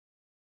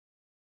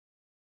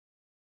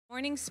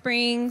Morning,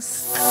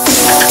 Springs.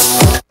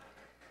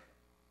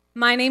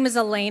 My name is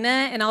Elena,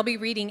 and I'll be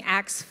reading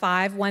Acts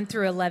 5, 1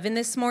 through 11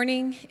 this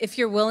morning. If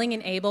you're willing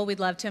and able,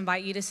 we'd love to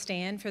invite you to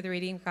stand for the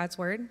reading of God's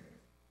Word.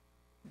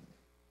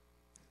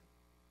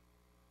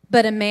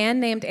 But a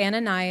man named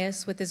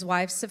Ananias, with his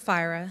wife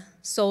Sapphira,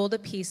 sold a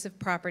piece of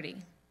property.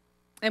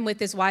 And with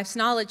his wife's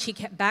knowledge, he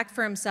kept back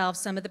for himself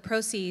some of the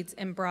proceeds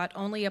and brought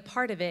only a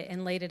part of it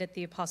and laid it at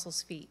the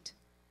apostles' feet.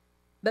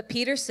 But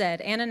Peter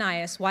said,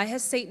 Ananias, why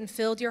has Satan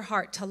filled your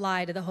heart to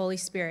lie to the Holy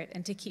Spirit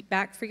and to keep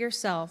back for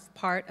yourself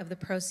part of the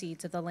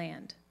proceeds of the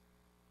land?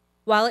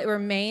 While it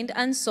remained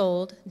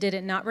unsold, did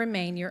it not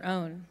remain your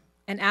own?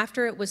 And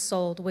after it was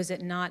sold, was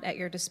it not at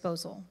your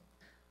disposal?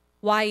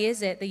 Why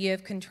is it that you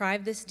have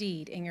contrived this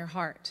deed in your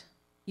heart?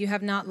 You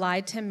have not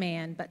lied to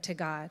man, but to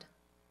God.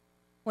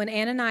 When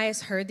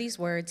Ananias heard these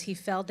words, he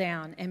fell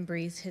down and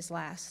breathed his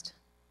last.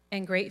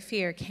 And great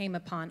fear came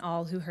upon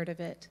all who heard of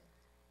it.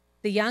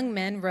 The young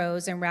men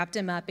rose and wrapped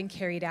him up and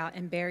carried out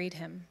and buried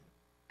him.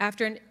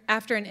 After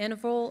an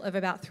interval of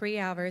about 3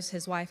 hours,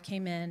 his wife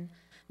came in,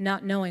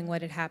 not knowing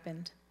what had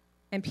happened.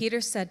 And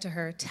Peter said to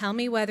her, tell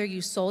me whether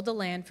you sold the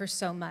land for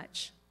so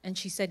much. And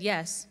she said,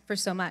 yes, for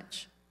so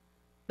much.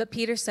 But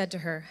Peter said to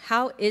her,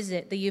 how is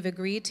it that you've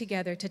agreed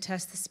together to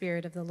test the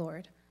Spirit of the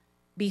Lord?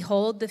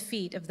 Behold, the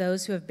feet of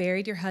those who have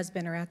buried your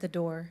husband are at the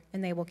door,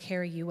 and they will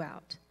carry you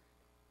out.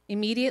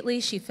 Immediately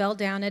she fell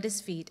down at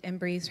his feet and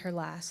breathed her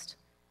last.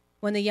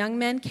 When the young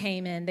men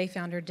came in, they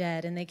found her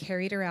dead, and they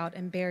carried her out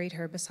and buried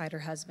her beside her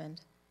husband.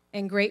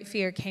 And great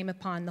fear came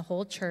upon the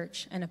whole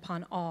church and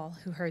upon all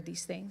who heard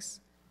these things.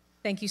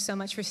 Thank you so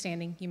much for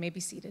standing. You may be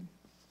seated.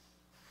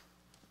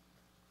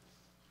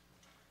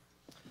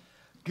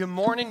 Good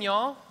morning,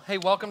 y'all. Hey,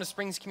 welcome to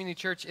Springs Community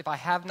Church. If I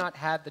have not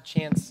had the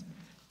chance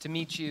to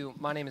meet you,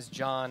 my name is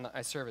John.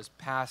 I serve as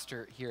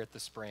pastor here at the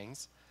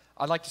Springs.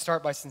 I'd like to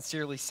start by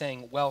sincerely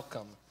saying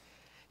welcome.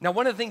 Now,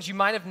 one of the things you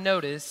might have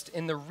noticed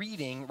in the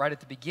reading right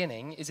at the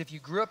beginning is if you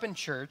grew up in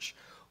church,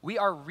 we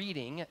are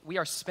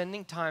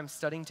spending time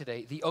studying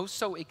today the oh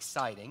so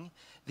exciting,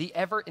 the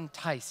ever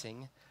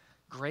enticing,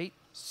 great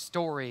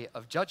story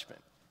of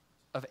judgment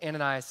of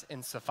Ananias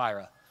and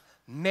Sapphira.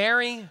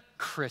 Merry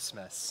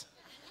Christmas,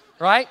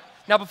 right?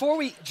 Now, before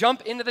we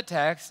jump into the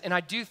text, and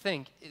I do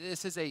think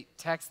this is a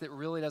text that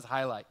really does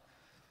highlight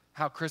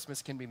how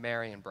Christmas can be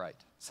merry and bright,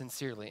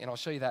 sincerely, and I'll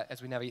show you that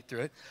as we navigate through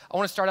it. I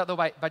want to start out, though,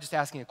 by just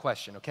asking a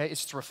question, okay? It's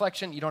just a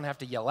reflection. You don't have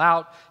to yell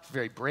out. If you're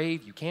very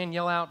brave, you can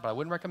yell out, but I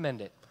wouldn't recommend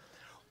it.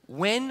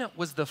 When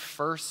was the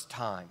first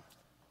time,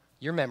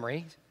 your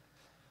memory,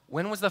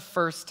 when was the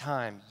first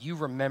time you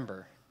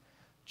remember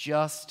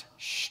just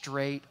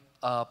straight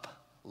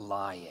up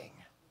lying?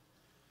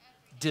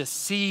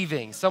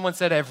 Deceiving. Someone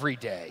said every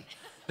day.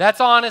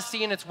 That's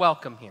honesty, and it's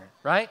welcome here,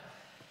 right?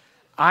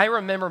 I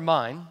remember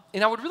mine,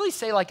 and I would really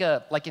say like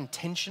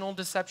intentional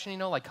deception,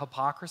 like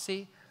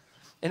hypocrisy.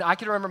 And I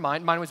can remember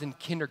mine. Mine was in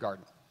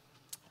kindergarten.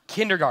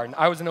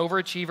 I was an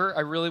overachiever.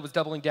 I really was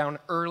doubling down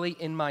early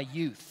in my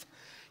youth.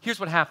 Here's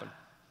what happened.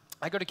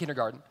 I go to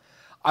kindergarten.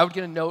 I would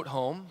get a note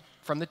home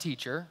from the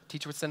teacher.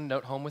 Teacher would send a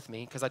note home with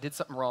me because I did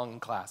something wrong in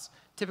class,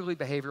 typically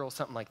behavioral,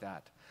 something like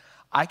that.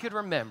 I could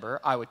remember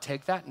I would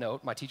take that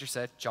note. My teacher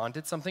said, John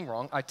did something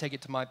wrong. I'd take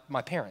it to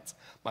my parents.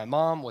 My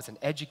mom was an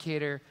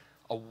educator,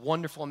 a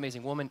wonderful,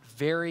 amazing woman,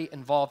 very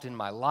involved in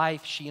my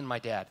life, she and my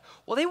dad.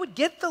 Well, they would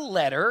get the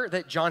letter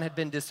that John had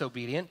been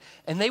disobedient,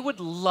 and they would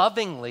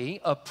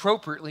lovingly,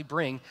 appropriately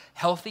bring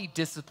healthy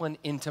discipline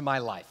into my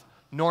life.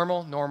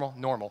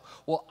 Normal.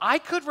 Well, I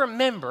could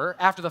remember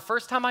after the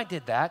first time I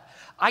did that,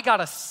 I got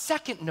a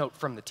second note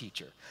from the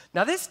teacher.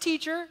 Now, this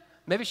teacher,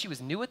 maybe she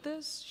was new at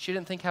this. She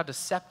didn't think how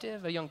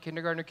deceptive a young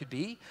kindergartner could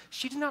be.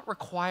 She did not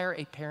require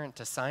a parent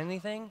to sign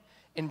anything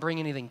and bring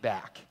anything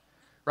back,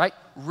 right?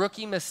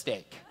 Rookie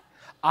mistake.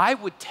 I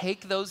would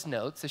take those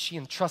notes as she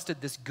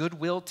entrusted this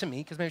goodwill to me,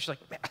 because maybe she's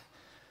like, man,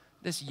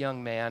 this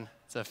young man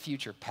is a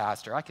future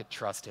pastor. I could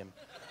trust him.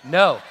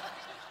 No,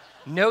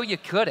 you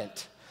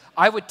couldn't.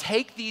 I would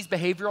take these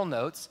behavioral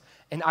notes,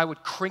 and I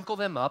would crinkle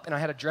them up, and I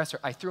had a dresser.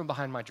 I threw them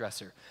behind my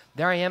dresser.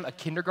 There I am, a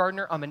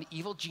kindergartner. I'm an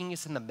evil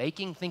genius in the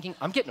making, thinking,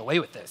 I'm getting away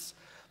with this.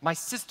 My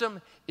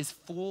system is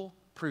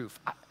foolproof.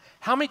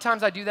 How many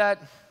times I do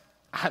that?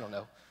 I don't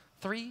know,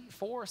 3,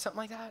 4, something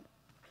like that.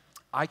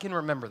 I can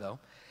remember, though,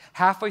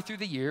 halfway through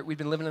the year, we'd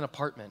been living in an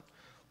apartment.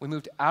 We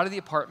moved out of the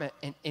apartment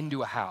and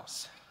into a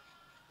house.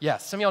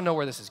 Yes, some of y'all know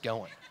where this is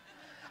going.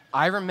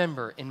 I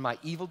remember in my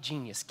evil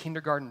genius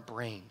kindergarten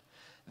brain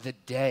the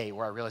day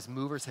where I realized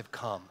movers have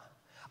come.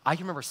 I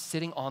can remember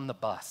sitting on the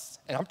bus,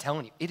 and I'm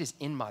telling you, it is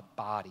in my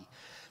body,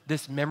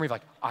 this memory of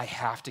I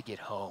have to get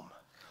home.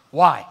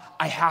 Why?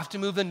 I have to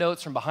move the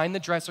notes from behind the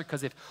dresser,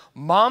 because if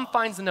mom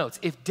finds the notes,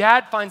 if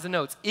dad finds the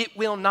notes, it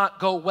will not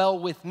go well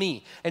with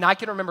me. And I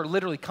can remember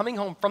literally coming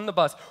home from the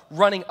bus,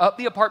 running up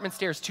the apartment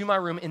stairs to my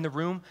room, in the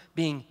room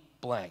being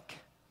blank.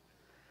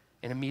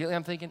 And immediately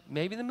I'm thinking,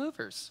 maybe the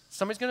movers.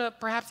 Somebody's going to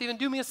perhaps even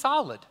do me a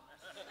solid.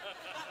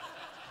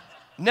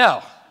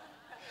 No.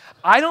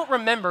 I don't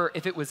remember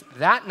if it was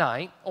that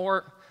night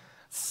or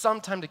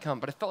sometime to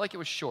come, but it felt like it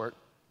was short.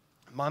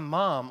 my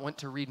mom went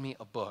to read me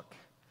a book.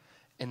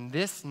 And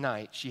this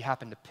night, she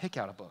happened to pick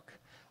out a book.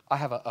 I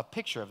have a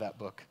picture of that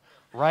book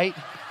right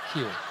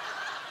here.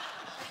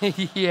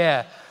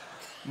 Yeah.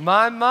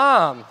 My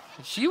mom,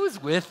 she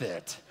was with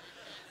it.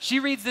 She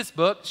reads this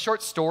book,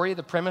 short story.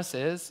 The premise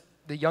is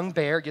the young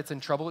bear gets in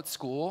trouble at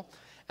school,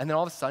 and then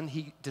all of a sudden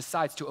he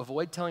decides to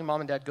avoid telling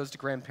mom and dad, goes to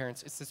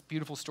grandparents. It's this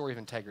beautiful story of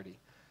integrity.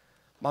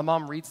 My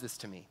mom reads this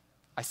to me.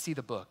 I see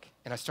the book,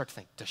 and I start to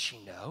think, does she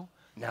know?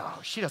 No,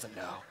 she doesn't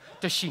know.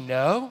 Does she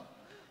know?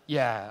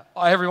 Yeah.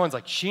 Everyone's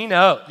like, she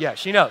knows. Yeah,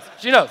 she knows.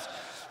 She knows.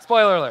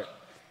 Spoiler alert.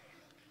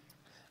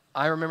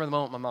 I remember the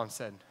moment my mom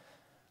said,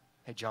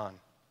 hey, John,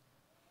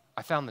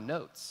 I found the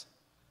notes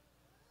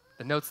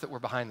that were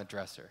behind the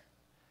dresser,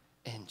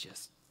 and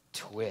just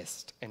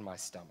twist in my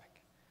stomach.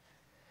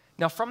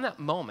 Now, from that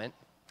moment,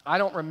 I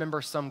don't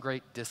remember some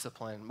great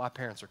discipline. My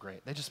parents are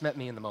great. They just met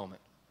me in the moment.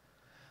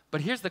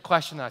 But here's the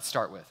question that I'd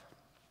start with.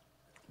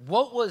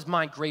 What was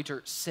my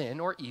greater sin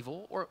or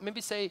evil, or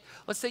maybe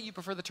let's say you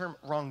prefer the term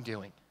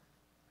wrongdoing?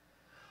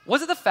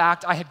 Was it the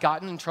fact I had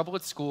gotten in trouble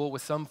at school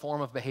with some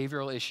form of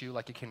behavioral issue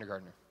like a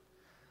kindergartner?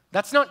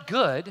 That's not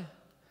good,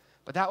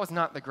 but that was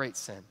not the great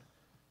sin.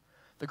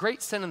 The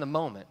great sin in the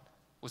moment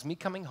was me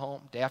coming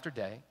home day after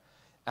day,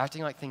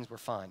 acting like things were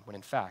fine, when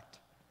in fact,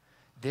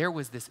 there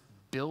was this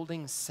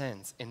building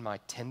sense in my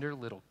tender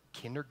little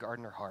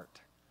kindergartner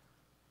heart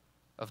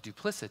of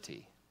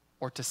duplicity,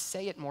 or to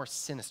say it more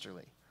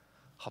sinisterly,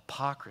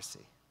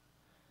 hypocrisy.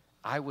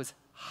 I was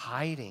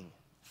hiding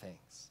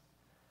things.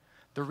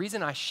 The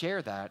reason I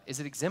share that is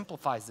it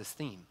exemplifies this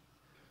theme.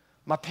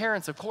 My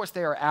parents, of course,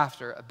 they are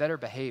after a better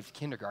behaved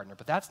kindergartner,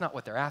 but that's not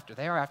what they're after.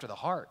 They are after the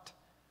heart.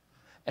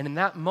 And in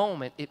that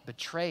moment, it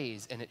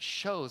betrays and it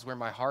shows where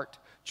my heart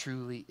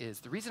truly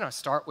is. The reason I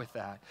start with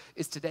that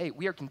is today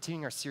we are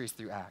continuing our series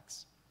through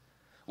Acts.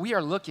 We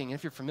are looking,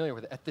 if you're familiar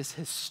with it, at this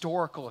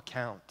historical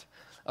account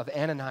of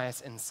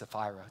Ananias and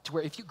Sapphira, to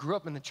where if you grew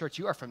up in the church,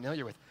 you are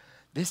familiar with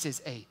this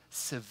is a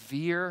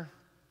severe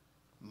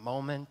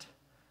moment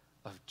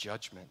of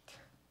judgment.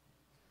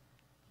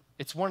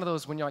 It's one of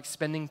those when you're like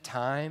spending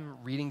time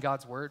reading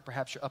God's word,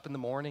 perhaps you're up in the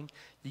morning,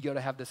 you go to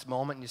have this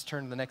moment and you just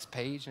turn to the next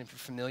page, and if you're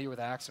familiar with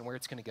Acts and where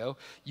it's going to go,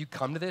 you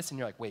come to this and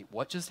you're like, wait,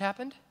 what just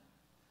happened?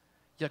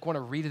 You like want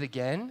to read it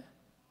again?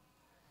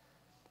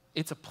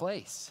 It's a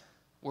place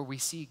where we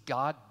see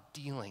God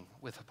dealing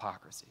with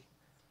hypocrisy.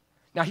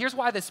 Now here's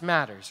why this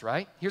matters,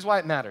 right? Here's why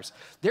it matters.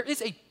 There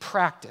is a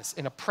practice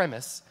and a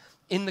premise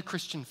in the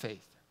Christian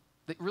faith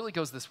that really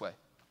goes this way.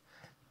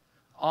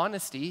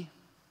 Honesty,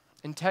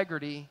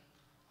 integrity,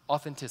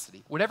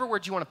 authenticity, whatever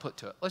word you want to put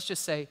to it, let's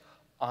just say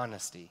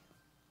honesty,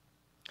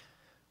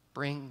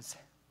 brings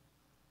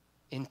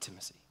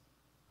intimacy.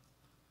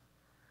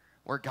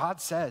 Where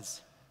God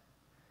says,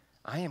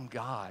 I am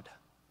God.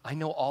 I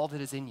know all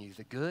that is in you,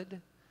 the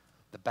good,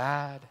 the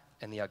bad,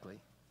 and the ugly.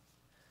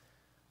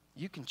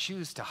 You can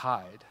choose to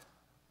hide,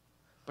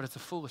 but it's a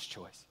foolish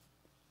choice.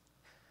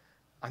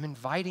 I'm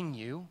inviting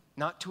you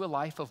not to a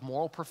life of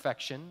moral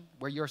perfection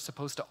where you're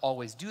supposed to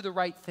always do the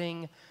right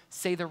thing,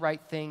 say the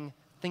right thing,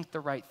 think the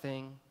right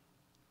thing.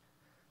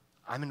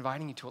 I'm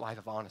inviting you to a life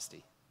of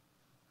honesty,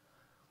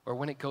 where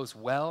when it goes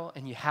well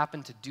and you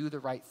happen to do the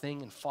right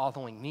thing and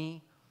following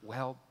me,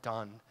 well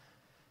done.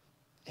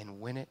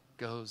 And when it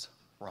goes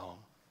wrong,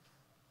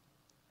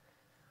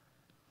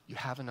 you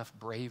have enough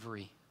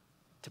bravery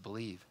to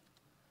believe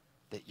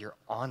that your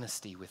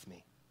honesty with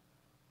me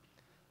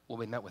will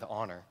be met with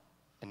honor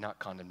and not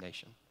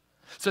condemnation.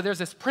 So there's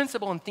this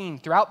principle and theme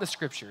throughout the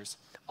scriptures.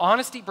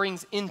 Honesty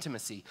brings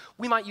intimacy.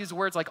 We might use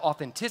words like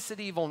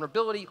authenticity,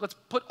 vulnerability. Let's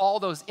put all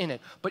those in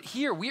it. But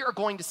here we are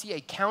going to see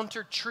a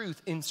counter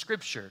truth in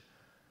scripture.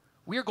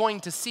 We are going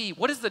to see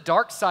what is the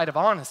dark side of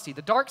honesty.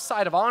 The dark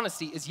side of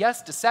honesty is,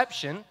 yes,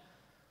 deception,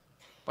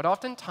 but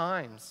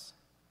oftentimes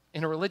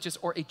in a religious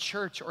or a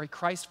church or a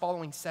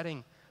Christ-following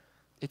setting,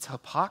 it's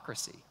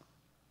hypocrisy.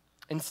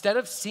 Instead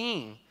of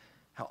seeing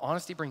how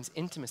honesty brings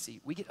intimacy,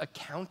 we get a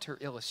counter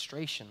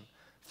illustration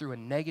through a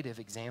negative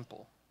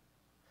example.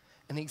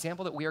 And the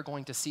example that we are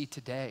going to see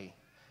today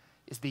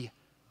is the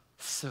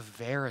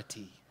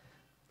severity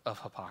of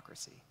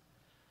hypocrisy.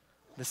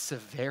 The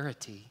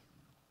severity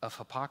of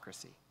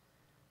hypocrisy.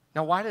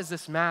 Now, why does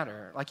this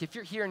matter? Like if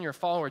you're here and you're a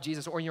follower of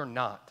Jesus or you're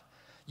not,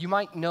 you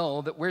might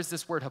know that where's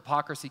this word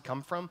hypocrisy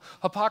come from?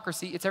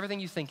 Hypocrisy, it's everything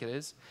you think it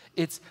is.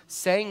 It's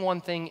saying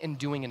one thing and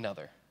doing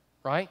another,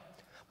 right?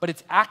 But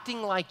it's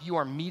acting like you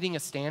are meeting a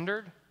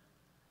standard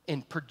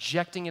and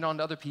projecting it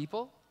onto other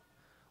people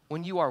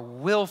when you are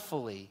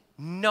willfully,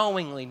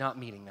 knowingly not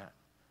meeting that,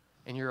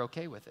 and you're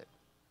okay with it.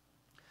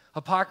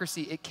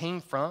 Hypocrisy, it came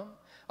from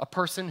a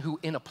person who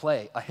in a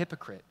play, a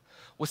hypocrite,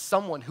 was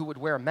someone who would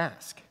wear a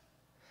mask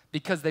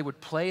because they would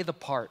play the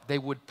part, they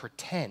would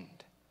pretend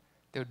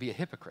they would be a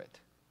hypocrite.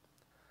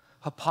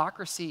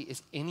 Hypocrisy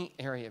is any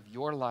area of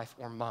your life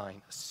or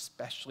mine,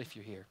 especially if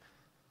you're here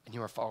and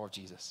you are a follower of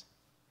Jesus,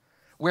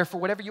 where for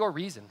whatever your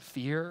reason,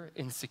 fear,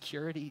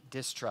 insecurity,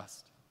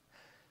 distrust,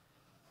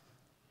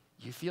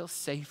 you feel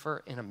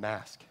safer in a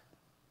mask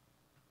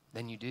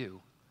than you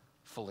do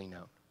fully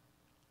known.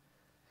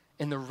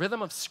 And the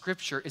rhythm of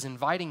Scripture is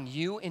inviting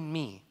you and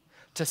me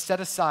to set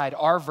aside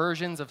our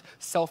versions of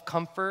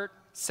self-comfort,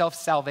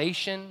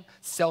 self-salvation,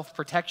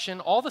 self-protection,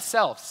 all the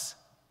selves,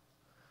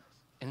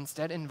 and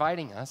instead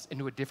inviting us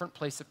into a different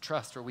place of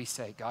trust where we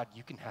say, God,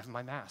 you can have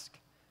my mask.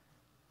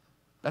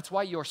 That's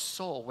why your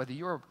soul, whether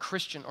you're a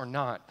Christian or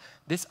not,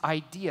 this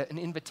idea, an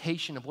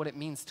invitation of what it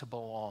means to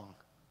belong,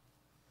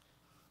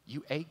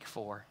 you ache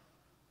for,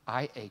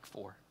 I ache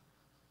for,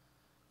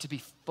 to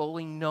be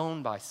fully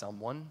known by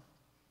someone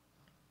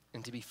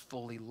and to be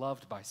fully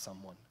loved by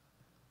someone.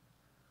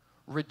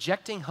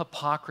 Rejecting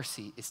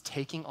hypocrisy is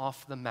taking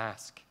off the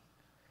mask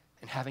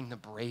and having the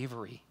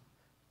bravery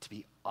to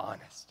be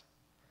honest,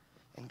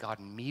 and God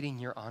meeting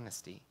your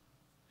honesty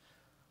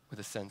with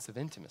a sense of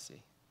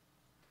intimacy.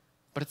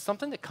 But it's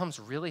something that comes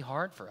really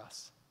hard for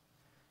us.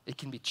 It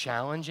can be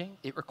challenging.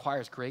 It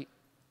requires great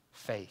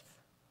faith.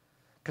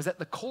 Because at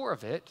the core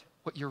of it,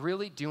 what you're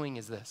really doing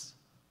is this.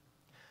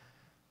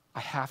 I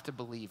have to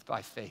believe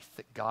by faith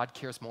that God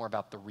cares more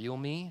about the real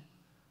me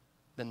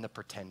than the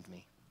pretend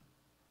me.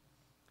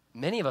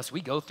 Many of us,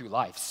 we go through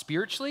life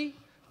spiritually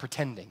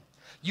pretending.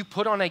 You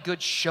put on a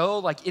good show,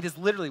 like it is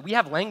literally, we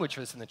have language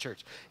for this in the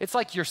church. It's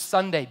like your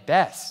Sunday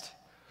best,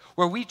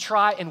 where we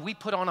try and we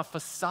put on a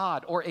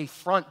facade or a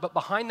front, but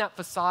behind that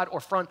facade or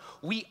front,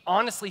 we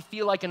honestly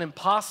feel like an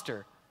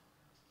imposter.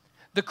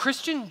 The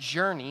Christian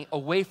journey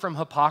away from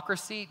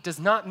hypocrisy does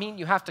not mean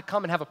you have to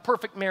come and have a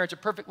perfect marriage, a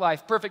perfect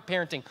life, perfect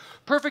parenting,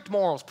 perfect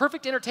morals,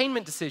 perfect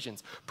entertainment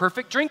decisions,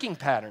 perfect drinking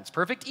patterns,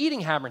 perfect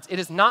eating habits. It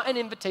is not an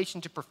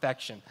invitation to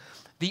perfection.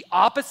 The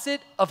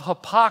opposite of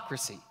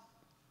hypocrisy,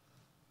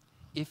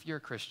 if you're a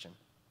Christian,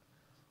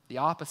 the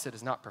opposite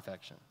is not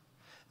perfection.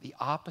 The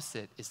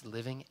opposite is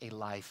living a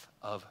life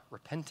of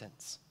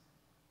repentance.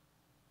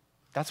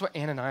 That's what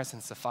Ananias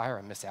and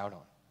Sapphira miss out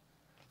on.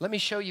 Let me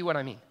show you what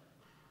I mean.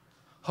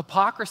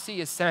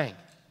 Hypocrisy is saying,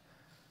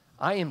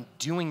 I am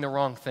doing the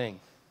wrong thing.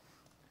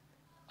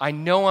 I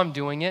know I'm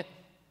doing it,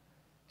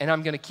 and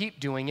I'm going to keep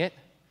doing it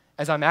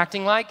as I'm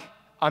acting like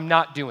I'm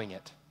not doing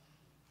it.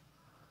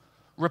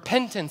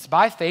 Repentance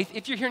by faith,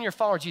 if you're here and you're a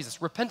follower of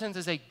Jesus, repentance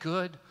is a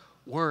good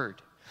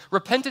word.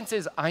 Repentance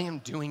is, I am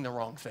doing the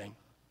wrong thing.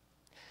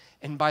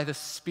 And by the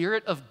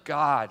Spirit of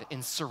God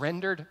in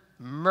surrendered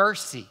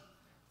mercy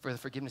for the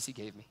forgiveness he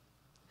gave me,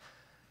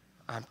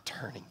 I'm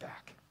turning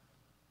back.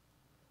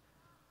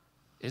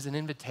 It is an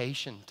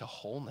invitation to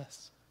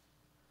wholeness.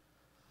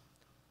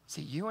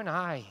 See, you and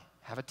I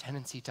have a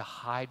tendency to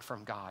hide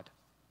from God.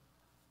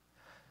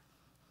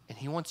 And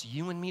he wants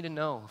you and me to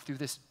know through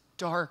this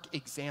dark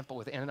example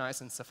with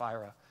Ananias and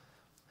Sapphira,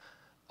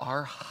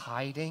 our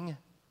hiding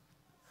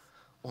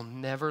will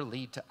never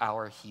lead to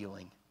our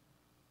healing.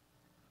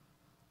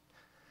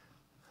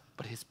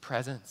 But his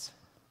presence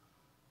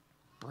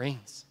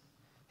brings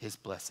his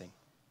blessing.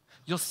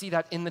 You'll see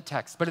that in the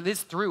text, but it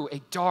is through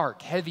a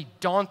dark, heavy,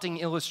 daunting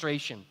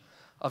illustration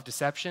of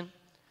deception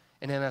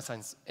in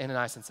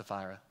Ananias and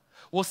Sapphira.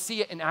 We'll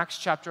see it in Acts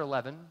chapter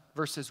 11,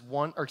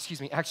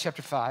 Acts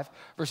chapter 5,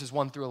 verses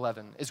 1 through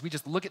 11, as we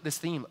just look at this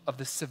theme of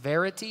the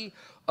severity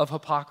of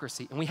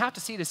hypocrisy. And we have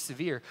to see this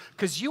severe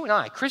because you and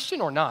I,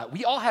 Christian or not,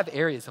 we all have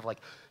areas of like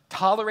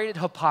tolerated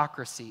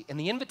hypocrisy. And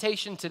the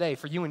invitation today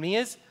for you and me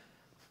is,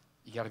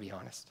 you got to be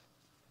honest.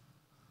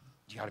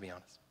 You got to be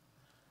honest.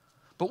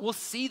 But we'll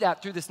see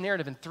that through this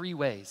narrative in three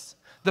ways.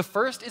 The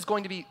first is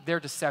going to be their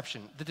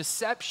deception, the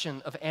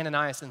deception of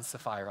Ananias and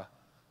Sapphira.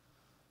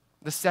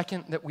 The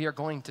second that we are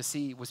going to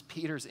see was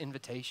Peter's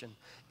invitation.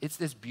 It's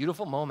this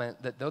beautiful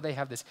moment that though they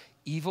have this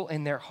evil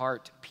in their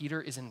heart,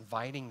 Peter is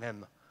inviting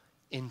them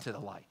into the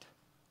light.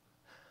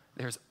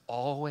 There's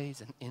always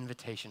an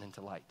invitation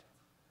into light.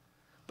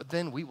 But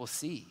then we will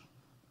see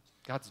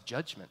God's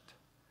judgment.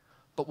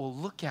 But we'll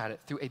look at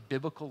it through a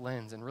biblical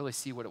lens and really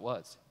see what it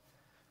was.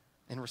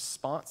 In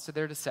response to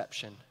their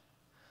deception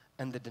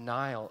and the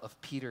denial of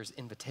Peter's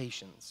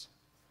invitations,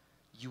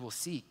 you will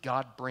see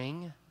God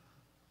bring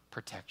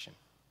protection.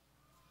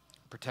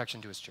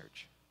 Protection to his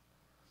church.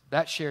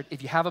 That shared,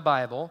 if you have a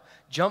Bible,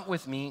 jump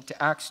with me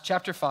to Acts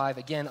chapter 5.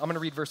 Again, I'm going to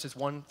read verses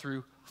 1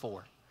 through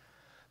 4.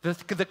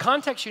 The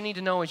context you need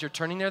to know as you're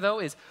turning there,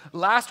 though, is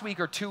last week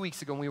or 2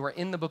 weeks ago when we were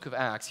in the book of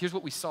Acts, here's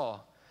what we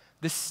saw.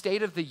 The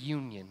state of the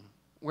union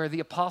where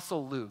the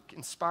apostle Luke,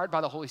 inspired by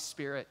the Holy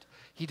Spirit,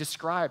 he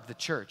described the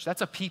church.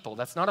 That's a people.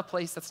 That's not a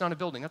place. That's not a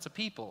building. That's a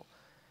people.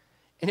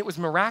 And it was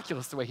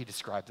miraculous the way he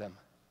described them.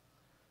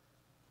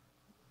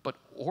 But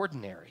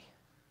ordinary.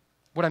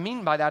 What I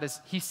mean by that is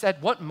he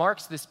said, what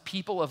marks this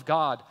people of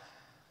God?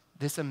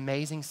 This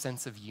amazing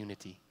sense of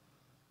unity.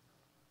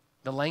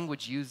 The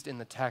language used in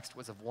the text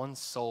was of one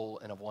soul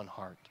and of one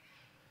heart.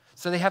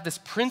 So they have this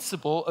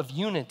principle of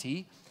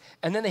unity,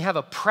 and then they have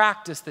a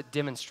practice that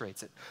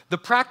demonstrates it. The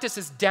practice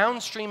is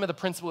downstream of the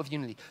principle of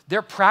unity.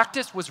 Their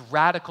practice was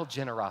radical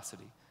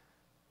generosity.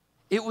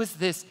 It was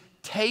this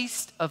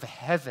taste of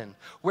heaven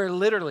where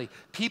literally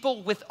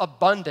people with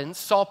abundance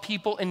saw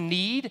people in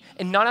need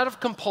and not out of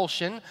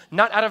compulsion,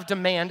 not out of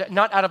demand,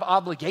 not out of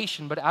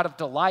obligation, but out of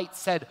delight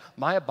said,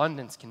 my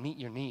abundance can meet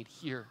your need.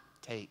 Here,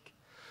 take.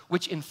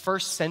 Which in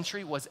first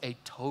century was a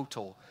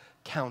total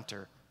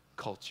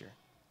counterculture.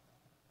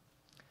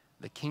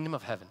 The kingdom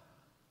of heaven,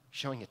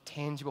 showing a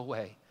tangible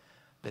way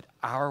that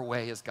our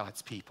way is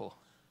God's people.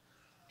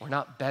 We're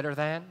not better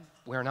than,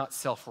 we're not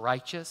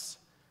self-righteous,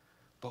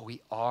 but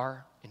we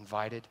are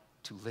invited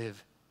to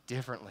live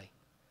differently.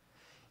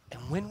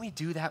 And when we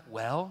do that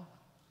well,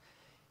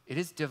 it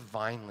is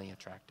divinely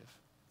attractive.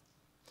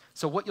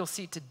 So what you'll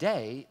see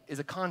today is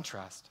a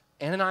contrast.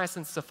 Ananias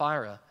and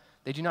Sapphira,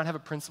 they do not have a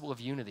principle of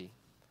unity,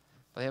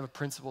 but they have a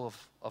principle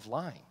of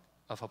lying,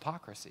 of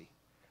hypocrisy.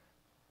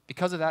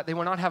 Because of that, they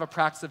will not have a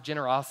practice of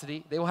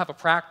generosity. They will have a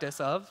practice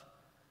of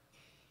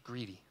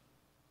greedy.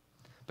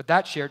 But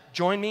that shared,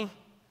 join me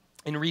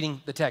in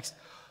reading the text.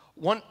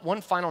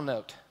 One final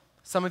note.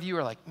 Some of you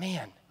are like,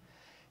 man,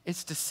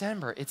 it's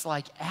December. It's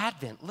like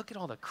Advent. Look at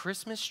all the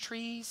Christmas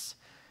trees.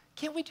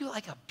 Can't we do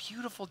like a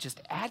beautiful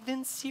just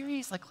Advent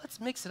series? Like,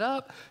 let's mix it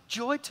up.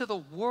 Joy to the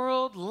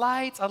world,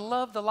 lights. I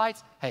love the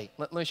lights. Hey,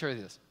 let me show you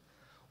this.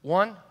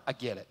 One, I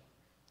get it.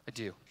 I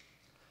do.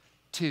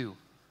 Two,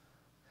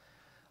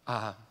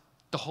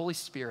 the Holy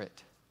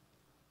Spirit,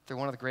 through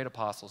one of the great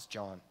apostles,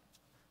 John,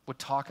 would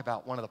talk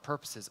about one of the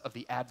purposes of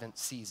the Advent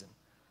season.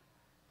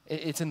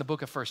 It's in the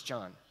book of 1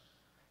 John.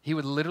 He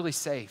would literally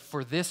say,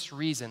 for this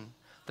reason,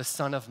 the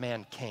Son of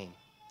Man came,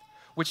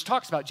 which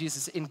talks about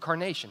Jesus'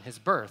 incarnation, his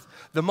birth,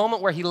 the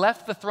moment where he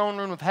left the throne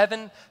room of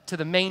heaven to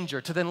the manger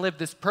to then live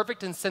this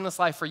perfect and sinless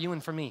life for you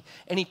and for me.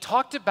 And he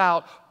talked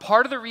about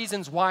part of the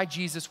reasons why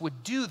Jesus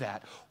would do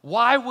that.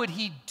 Why would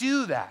he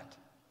do that?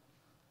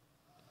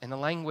 In the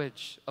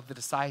language of the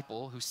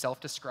disciple who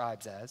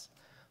self-describes as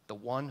the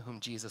one whom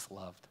Jesus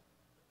loved.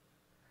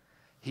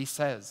 He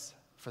says,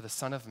 for the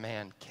Son of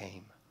Man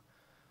came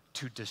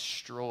to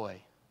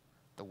destroy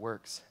the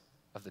works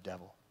of the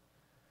devil.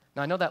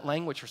 Now, I know that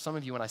language for some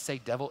of you, when I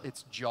say devil,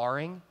 it's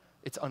jarring,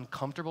 it's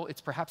uncomfortable, it's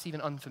perhaps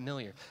even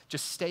unfamiliar.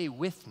 Just stay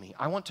with me.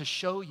 I want to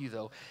show you,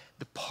 though,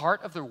 the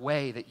part of the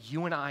way that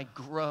you and I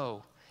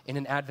grow in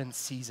an Advent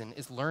season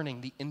is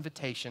learning the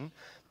invitation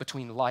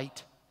between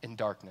light and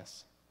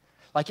darkness.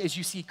 Like as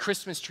you see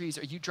Christmas trees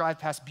or you drive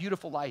past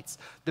beautiful lights,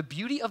 the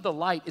beauty of the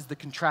light is the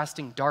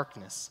contrasting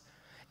darkness.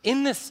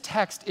 In this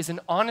text is an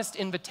honest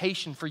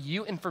invitation for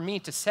you and for me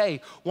to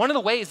say, one of the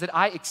ways that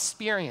I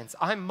experience,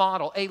 I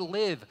model, I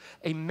live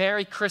a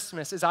Merry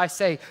Christmas is I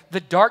say, the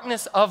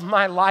darkness of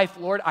my life,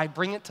 Lord, I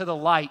bring it to the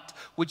light.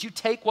 Would you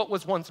take what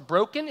was once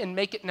broken and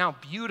make it now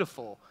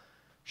beautiful?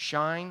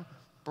 Shine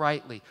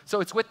brightly. So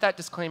it's with that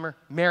disclaimer,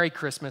 Merry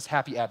Christmas,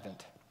 Happy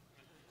Advent.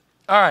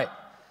 All right,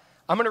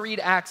 I'm going to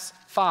read Acts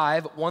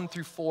 5, 1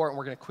 through 4, and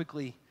we're going to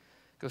quickly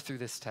go through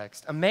this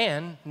text. A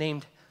man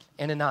named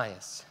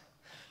Ananias.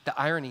 The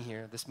irony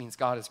here, this means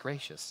God is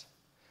gracious,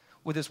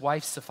 with his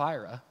wife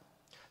Sapphira,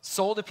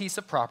 sold a piece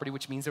of property,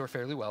 which means they were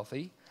fairly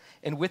wealthy,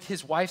 and with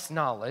his wife's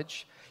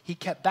knowledge, he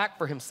kept back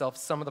for himself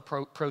some of the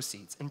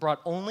proceeds and brought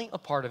only a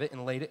part of it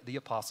and laid it at the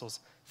apostles'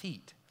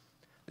 feet.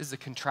 This is a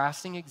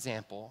contrasting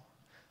example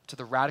to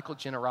the radical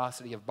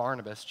generosity of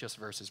Barnabas just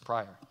verses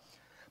prior.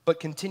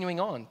 But continuing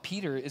on,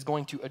 Peter is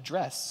going to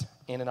address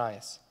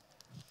Ananias.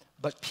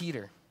 But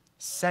Peter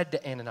said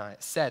to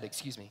Ananias,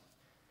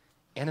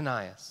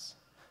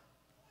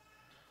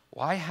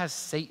 why has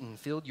Satan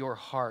filled your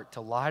heart to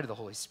lie to the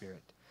Holy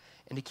Spirit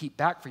and to keep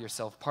back for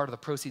yourself part of the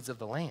proceeds of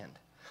the land?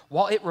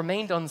 While it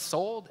remained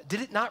unsold, did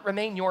it not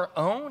remain your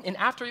own? And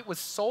after it was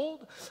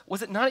sold,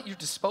 was it not at your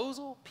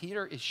disposal?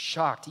 Peter is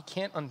shocked. He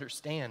can't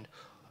understand.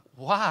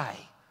 Why?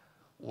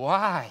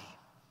 Why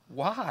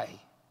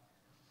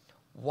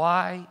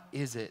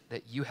is it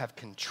that you have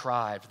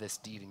contrived this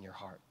deed in your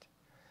heart?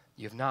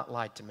 You have not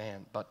lied to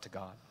man, but to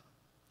God.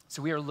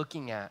 So we are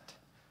looking at,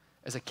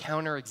 as a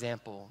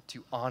counterexample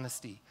to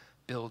honesty,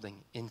 building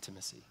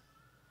intimacy.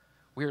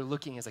 We are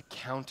looking as a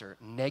counter,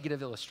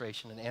 negative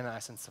illustration in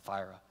Ananias and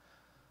Sapphira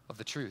of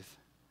the truth,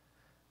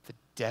 the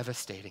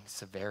devastating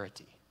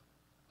severity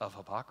of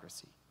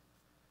hypocrisy.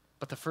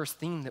 But the first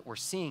theme that we're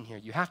seeing here,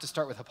 you have to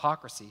start with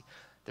hypocrisy.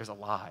 There's a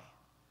lie.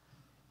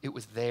 It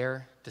was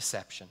their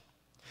deception.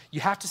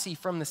 You have to see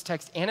from this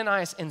text,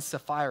 Ananias and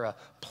Sapphira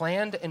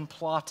planned and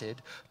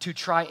plotted to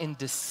try and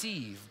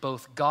deceive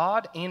both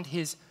God and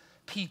his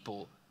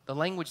people. The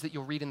language that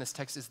you'll read in this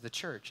text is the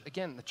church.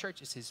 Again, the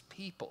church is his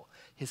people,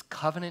 his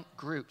covenant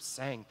group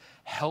saying,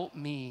 help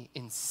me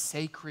in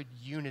sacred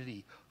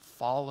unity,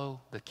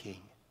 follow the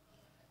king.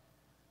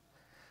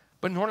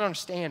 But in order to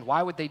understand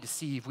why would they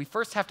deceive, we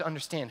first have to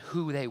understand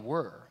who they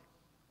were.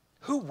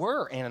 Who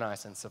were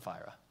Ananias and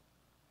Sapphira?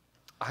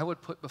 I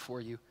would put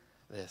before you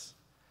this.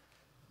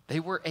 They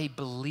were a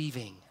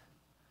believing,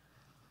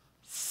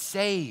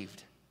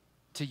 saved,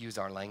 to use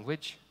our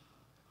language,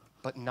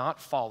 but not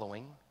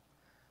following,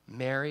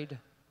 married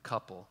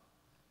couple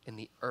in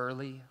the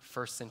early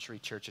first century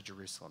church of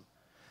Jerusalem.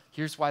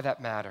 Here's why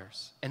that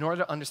matters. In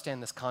order to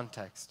understand this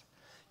context,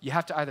 you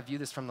have to either view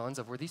this from the lens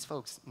of, were these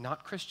folks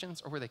not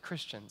Christians or were they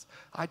Christians?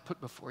 I'd put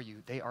before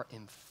you, they are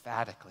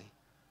emphatically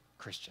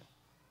Christian.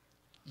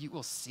 You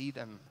will see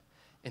them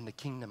in the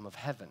kingdom of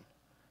heaven.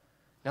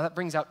 Now that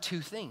brings out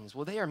two things.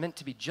 Well, they are meant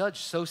to be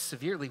judged so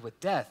severely with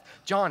death.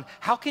 John,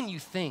 how can you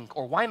think,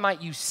 or why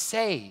might you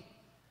say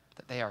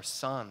that they are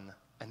son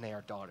and they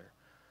are daughter.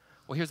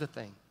 Well, here's the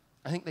thing.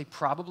 I think they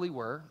probably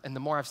were, and the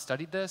more I've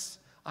studied this,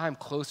 I'm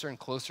closer and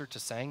closer to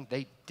saying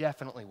they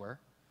definitely were.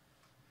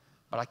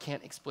 But I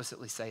can't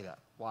explicitly say that.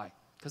 Why?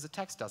 Because the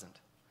text doesn't.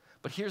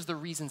 But here's the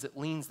reasons it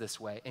leans this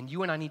way, and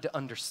you and I need to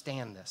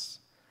understand this.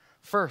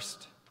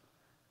 First,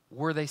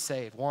 were they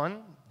saved?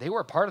 One, they were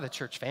a part of the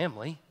church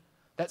family.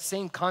 That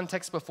same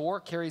context before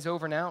carries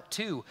over now.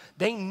 Two,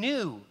 they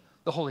knew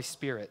the Holy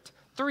Spirit.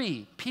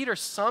 Three, Peter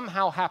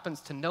somehow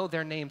happens to know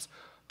their names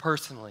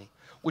personally,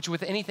 which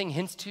with anything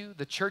hints to,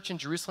 the church in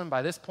Jerusalem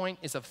by this point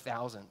is of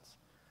thousands.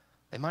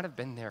 They might have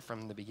been there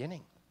from the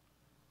beginning.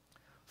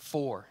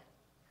 Four,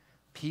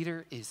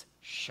 Peter is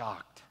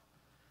shocked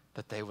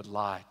that they would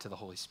lie to the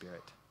Holy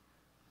Spirit.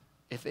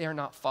 If they are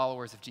not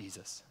followers of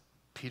Jesus,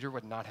 Peter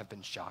would not have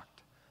been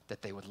shocked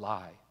that they would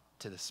lie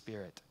to the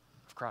Spirit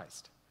of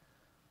Christ.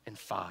 And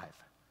five,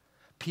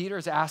 Peter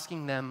is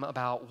asking them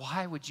about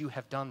why would you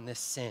have done this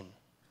sin?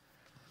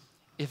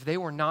 If they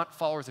were not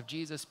followers of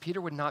Jesus, Peter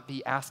would not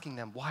be asking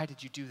them, why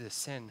did you do this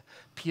sin?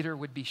 Peter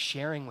would be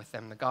sharing with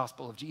them the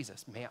gospel of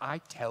Jesus. May I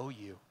tell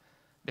you,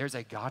 there's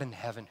a God in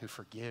heaven who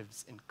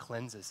forgives and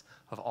cleanses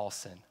of all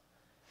sin.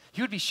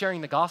 He would be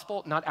sharing the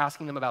gospel, not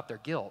asking them about their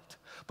guilt.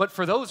 But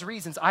for those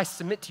reasons, I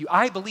submit to you,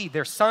 I believe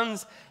they're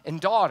sons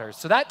and daughters.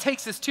 So that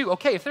takes us to,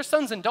 okay, if they're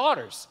sons and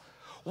daughters,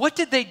 what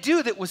did they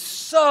do that was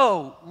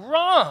so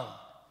wrong?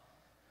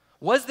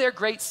 Was their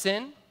great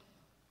sin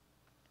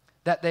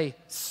that they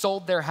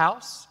sold their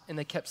house and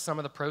they kept some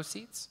of the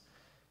proceeds?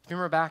 If you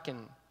remember back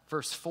in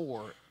verse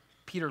 4,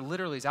 Peter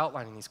literally is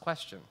outlining these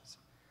questions.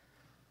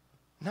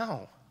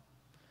 No.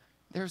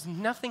 There's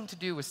nothing to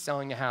do with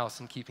selling a house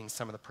and keeping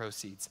some of the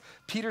proceeds.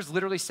 Peter's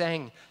literally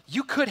saying,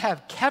 you could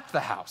have kept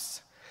the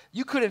house.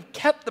 You could have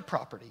kept the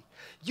property.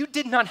 You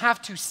did not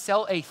have to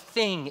sell a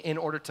thing in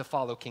order to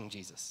follow King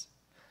Jesus.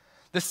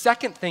 The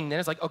second thing then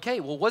is like, okay,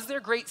 well, was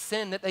their great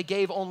sin that they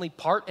gave only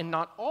part and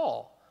not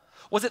all?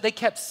 Was it they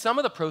kept some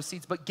of the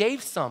proceeds but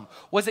gave some?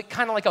 Was it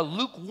kind of like a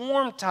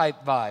lukewarm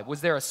type vibe? Was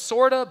there a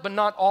sorta but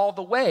not all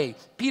the way?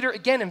 Peter,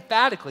 again,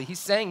 emphatically, he's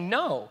saying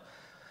no.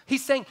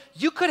 He's saying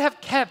you could have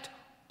kept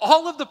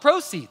all of the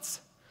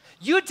proceeds.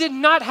 You did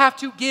not have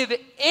to give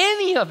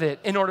any of it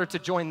in order to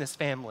join this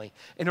family,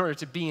 in order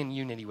to be in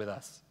unity with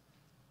us.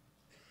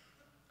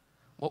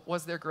 What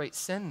was their great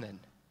sin then?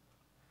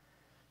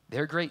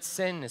 Their great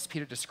sin, as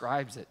Peter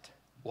describes it,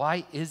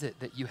 why is it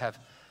that you have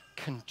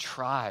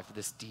contrived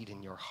this deed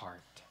in your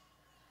heart?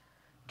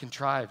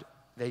 Contrived,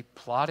 they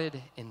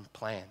plotted and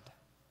planned.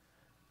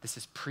 This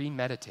is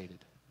premeditated.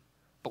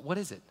 But what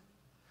is it?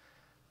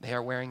 They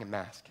are wearing a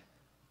mask.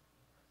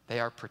 They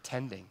are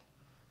pretending.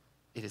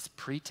 It is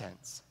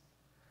pretense.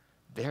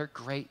 Their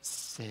great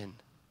sin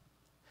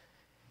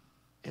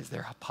is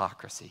their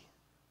hypocrisy.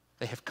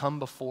 They have come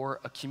before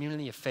a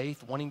community of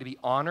faith wanting to be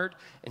honored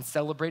and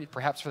celebrated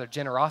perhaps for their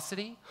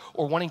generosity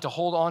or wanting to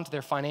hold on to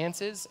their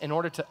finances in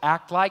order to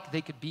act like they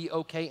could be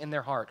okay in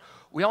their heart.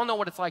 We all know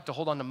what it's like to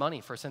hold on to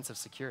money for a sense of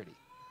security.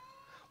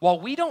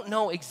 While we don't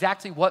know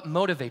exactly what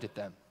motivated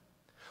them,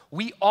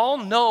 we all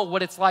know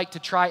what it's like to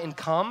try and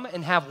come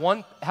and have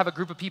a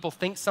group of people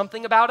think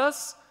something about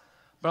us.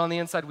 But on the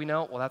inside, we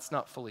know, well, that's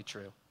not fully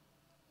true.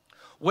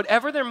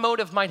 Whatever their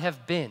motive might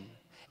have been,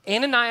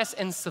 Ananias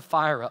and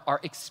Sapphira are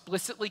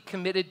explicitly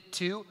committed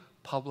to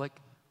public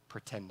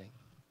pretending,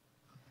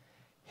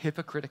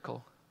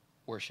 hypocritical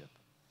worship.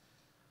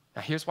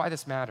 Now, here's why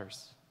this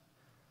matters.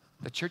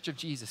 The Church of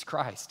Jesus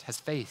Christ has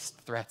faced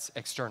threats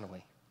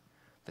externally.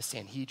 The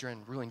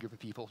Sanhedrin, ruling group of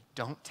people,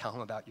 don't tell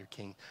them about your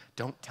king.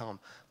 Don't tell them.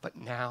 But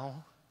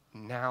now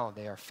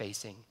they are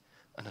facing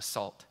an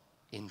assault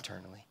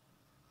internally.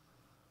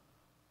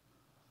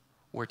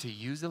 Where to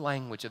use the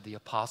language of the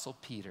Apostle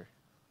Peter,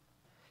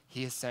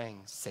 he is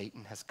saying,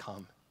 Satan has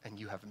come and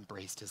you have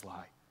embraced his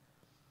lie.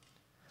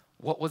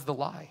 What was the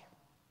lie?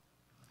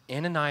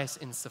 Ananias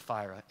and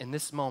Sapphira, in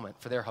this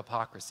moment, for their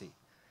hypocrisy,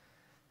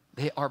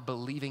 they are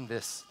believing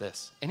this.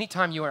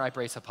 Anytime you and I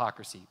embrace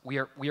hypocrisy, we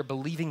are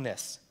believing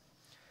this.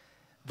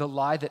 The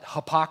lie that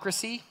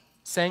hypocrisy,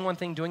 saying one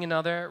thing, doing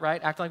another,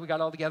 right? Acting like we got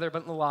it all together,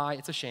 but in the lie,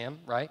 it's a sham,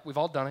 right? We've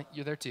all done it.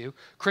 You're there too.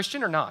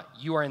 Christian or not,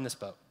 you are in this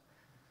boat.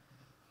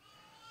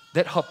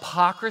 That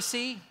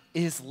hypocrisy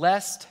is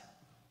less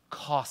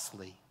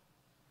costly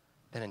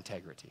than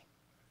integrity.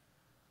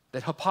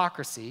 That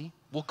hypocrisy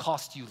will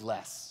cost you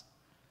less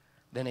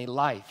than a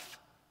life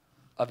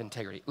of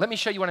integrity. Let me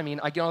show you what I mean.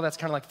 I know that's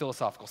kind of like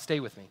philosophical. Stay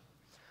with me.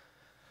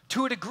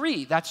 To a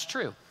degree, that's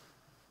true.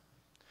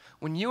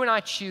 When you and I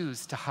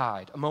choose to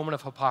hide a moment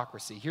of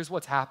hypocrisy, here's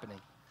what's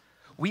happening.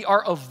 We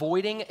are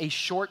avoiding a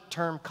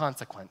short-term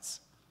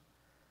consequence.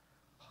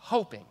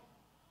 Hoping,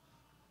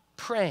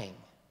 praying,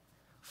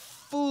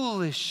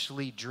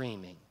 foolishly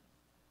dreaming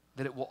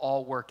that it will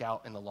all work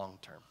out in the long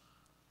term.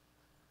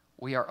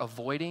 We are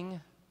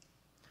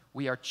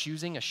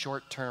choosing a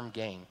short-term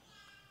gain.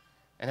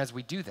 And as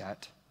we do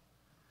that,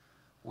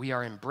 we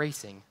are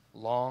embracing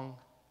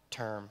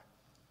long-term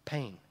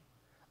pain.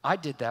 I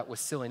did that with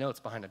silly notes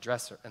behind a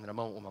dresser and then a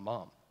moment with my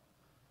mom.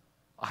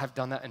 I have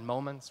done that in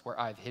moments where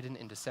I've hidden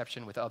in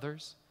deception with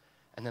others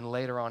and then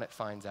later on it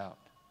finds out.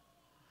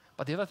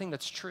 But the other thing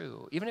that's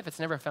true, even if it's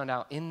never found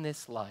out in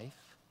this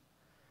life,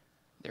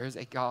 there is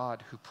a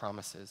God who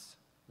promises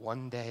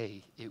one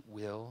day it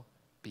will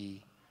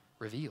be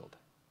revealed.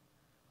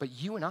 But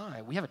you and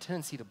I, we have a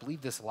tendency to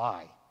believe this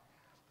lie,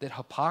 that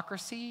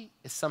hypocrisy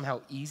is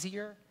somehow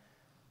easier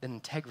than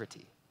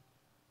integrity.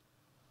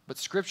 But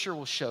Scripture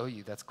will show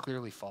you that's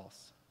clearly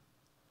false.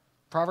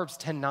 Proverbs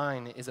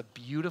 10:9 is a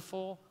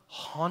beautiful,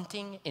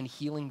 haunting, and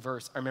healing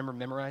verse I remember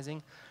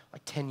memorizing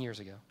like 10 years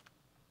ago.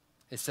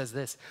 It says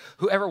this: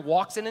 whoever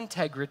walks in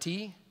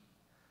integrity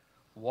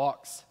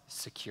walks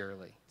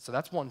securely. So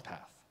that's one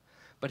path.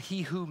 But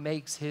he who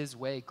makes his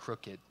way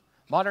crooked,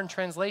 modern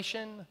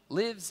translation,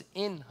 lives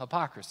in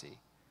hypocrisy.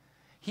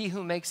 He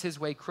who makes his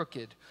way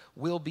crooked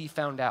will be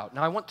found out.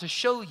 Now I want to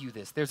show you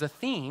this. There's a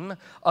theme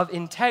of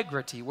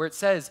integrity where it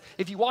says,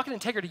 if you walk in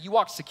integrity, you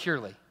walk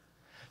securely.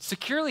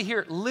 Securely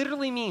here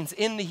literally means,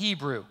 in the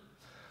Hebrew,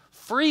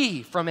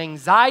 free from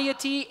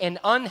anxiety and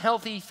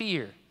unhealthy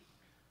fear.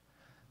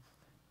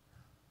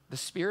 The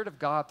Spirit of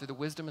God, through the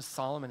wisdom of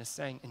Solomon, is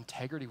saying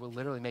integrity will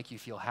literally make you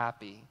feel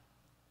happy.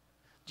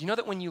 Do you know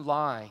that when you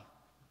lie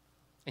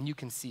and you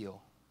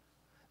conceal,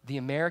 the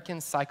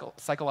American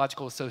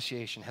Psychological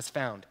Association has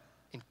found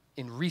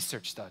in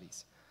research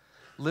studies,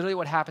 literally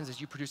what happens is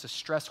you produce a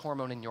stress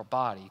hormone in your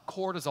body.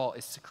 Cortisol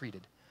is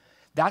secreted.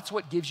 That's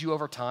what gives you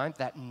over time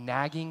that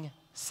nagging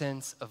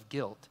sense of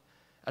guilt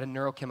at a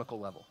neurochemical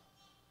level.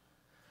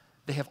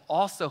 They have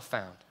also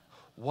found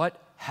what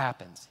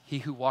happens. He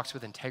who walks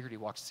with integrity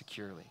walks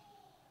securely.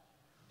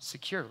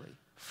 Securely.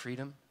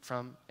 Freedom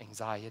from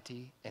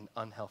anxiety and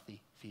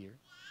unhealthy fear.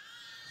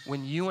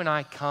 When you and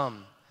I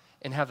come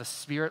and have a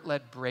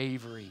Spirit-led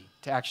bravery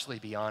to actually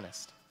be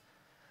honest,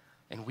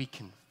 and we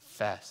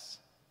confess,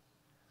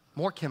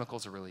 more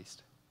chemicals are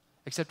released.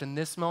 Except in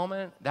this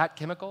moment, that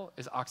chemical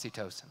is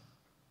oxytocin.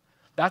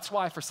 That's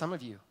why for some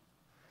of you,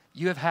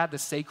 you have had the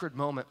sacred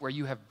moment where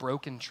you have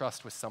broken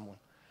trust with someone,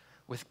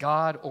 with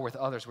God or with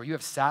others, where you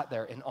have sat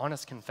there in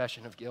honest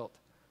confession of guilt.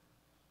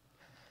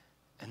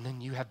 And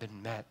then you have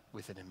been met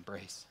with an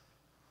embrace,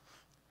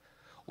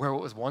 where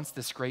what was once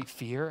this great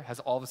fear has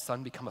all of a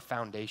sudden become a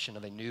foundation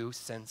of a new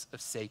sense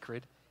of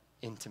sacred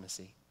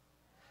intimacy.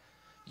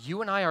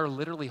 You and I are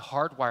literally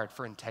hardwired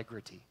for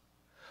integrity,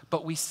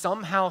 but we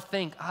somehow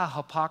think,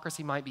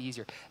 hypocrisy might be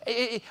easier.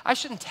 I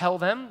shouldn't tell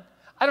them.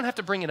 I don't have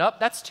to bring it up.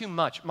 That's too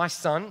much. My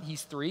son,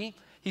 he's 3,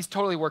 he's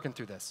totally working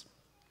through this.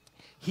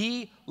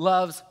 He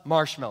loves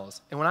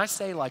marshmallows. And when I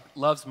say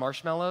loves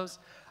marshmallows,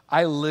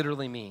 I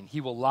literally mean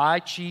he will lie,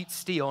 cheat,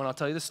 steal, and I'll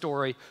tell you the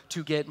story,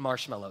 to get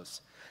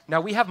marshmallows. Now,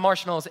 we have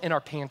marshmallows in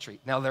our pantry.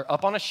 Now, they're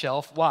up on a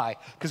shelf. Why?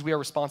 Because we are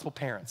responsible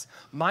parents.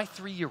 My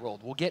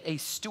 3-year-old will get a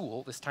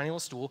stool, this tiny little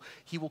stool.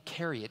 He will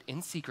carry it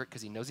in secret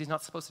because he knows he's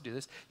not supposed to do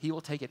this. He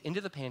will take it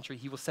into the pantry.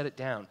 He will set it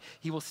down.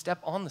 He will step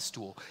on the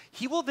stool.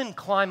 He will then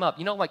climb up.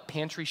 You know, like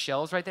pantry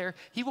shelves right there?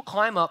 He will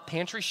climb up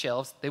pantry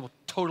shelves. They will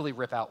totally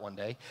rip out one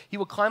day. He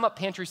will climb up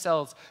pantry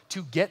shelves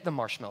to get the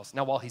marshmallows.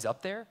 Now, while he's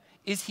up there,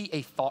 is he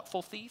a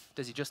thoughtful thief?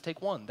 Does he just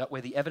take one? That way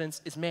the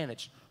evidence is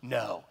managed.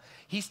 No.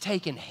 He's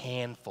taken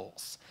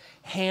handfuls.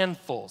 And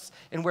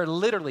where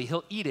literally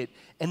he'll eat it,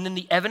 and then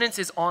the evidence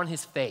is on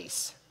his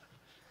face.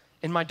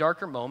 In my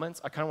darker moments,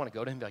 I kind of want to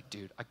go to him and be like,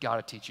 dude, I got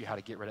to teach you how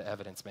to get rid of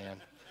evidence,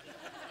 man.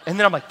 And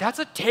then I'm like, that's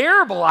a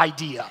terrible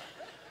idea,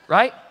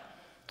 right?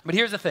 But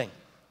here's the thing.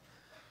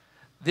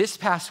 This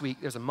past week,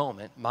 there's a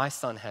moment my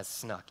son has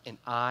snuck, and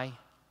I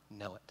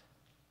know it.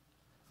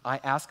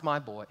 I ask my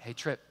boy, hey,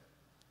 Trip,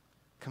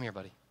 come here,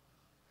 buddy.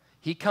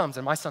 He comes,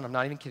 and my son, I'm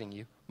not even kidding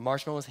you,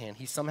 marshmallow in his hand.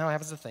 He somehow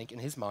happens to think in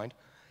his mind,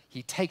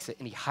 he takes it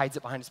and he hides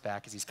it behind his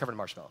back because he's covered in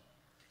marshmallow.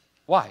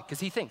 Why? Because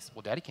he thinks,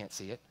 well, Daddy can't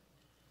see it.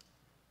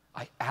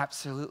 I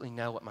absolutely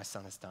know what my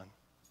son has done.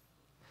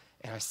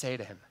 And I say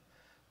to him,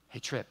 hey,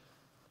 Trip,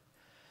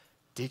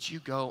 did you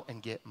go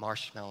and get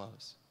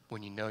marshmallows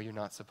when you know you're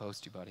not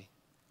supposed to, buddy?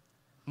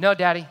 No,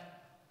 Daddy.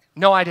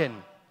 No, I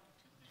didn't.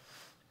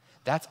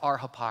 That's our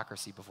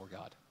hypocrisy before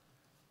God.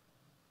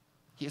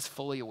 He is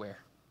fully aware.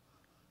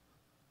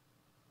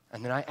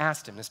 And then I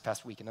asked him this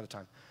past week, another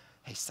time,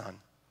 hey, son,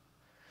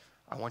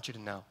 I want you to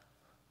know,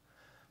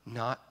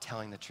 not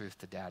telling the truth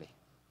to Daddy,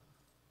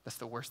 that's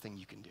the worst thing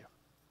you can do.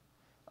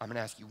 I'm going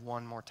to ask you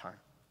one more time.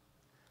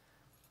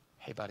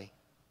 Hey, buddy,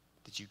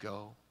 did you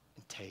go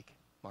and take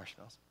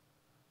marshmallows?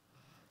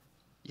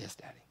 Yes,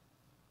 Daddy.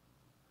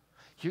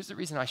 Here's the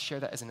reason I share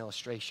that as an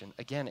illustration.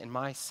 Again, in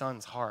my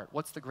son's heart,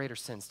 what's the greater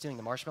sin? Stealing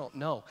the marshmallow?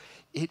 No,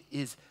 it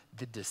is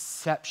the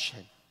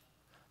deception,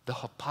 the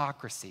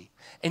hypocrisy.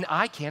 And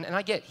I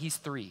get, he's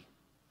 3.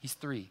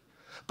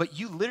 But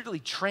you literally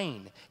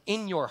train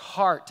in your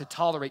heart to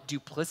tolerate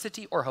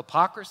duplicity or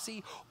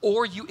hypocrisy,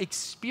 or you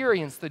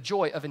experience the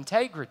joy of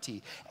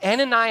integrity.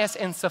 Ananias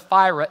and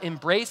Sapphira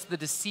embraced the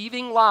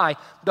deceiving lie.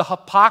 The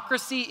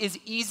hypocrisy is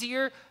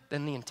easier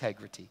than the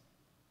integrity.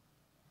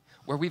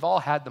 Where we've all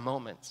had the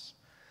moments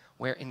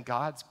where in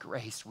God's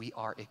grace we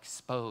are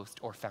exposed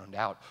or found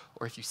out.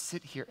 Or if you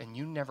sit here and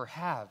you never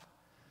have,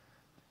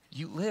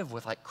 you live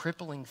with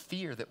crippling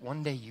fear that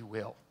one day you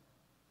will.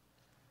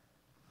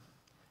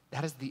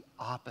 That is the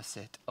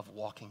opposite of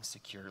walking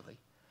securely.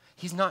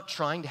 He's not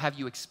trying to have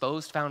you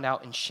exposed, found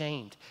out, and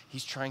shamed.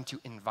 He's trying to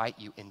invite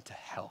you into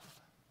health.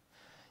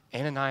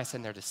 Ananias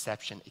and their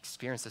deception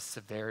experience the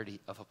severity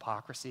of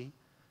hypocrisy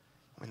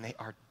when they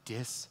are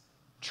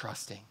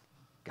distrusting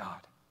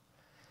God.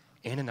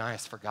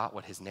 Ananias forgot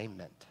what his name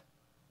meant.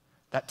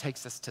 That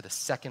takes us to the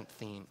second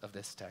theme of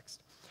this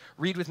text.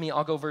 Read with me,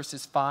 I'll go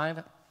verses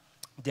 5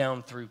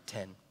 down through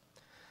 10.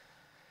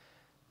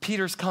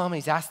 Peter's come and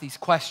he's asked these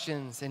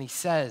questions and he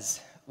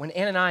says, when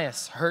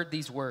Ananias heard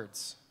these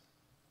words,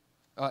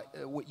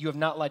 you have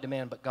not lied to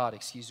man but God,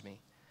 excuse me.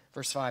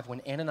 Verse 5,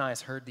 when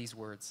Ananias heard these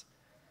words,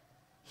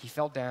 he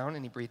fell down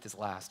and he breathed his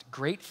last.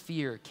 Great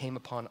fear came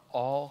upon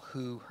all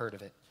who heard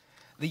of it.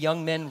 The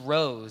young men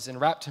rose and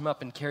wrapped him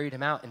up and carried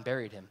him out and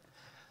buried him.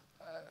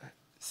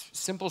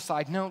 Simple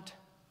side note,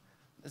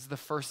 this is the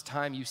first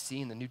time you see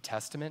in the New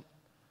Testament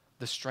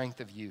the strength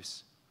of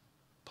use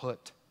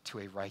put to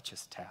a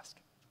righteous task.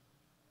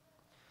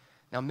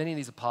 Now, many of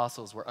these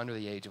apostles were under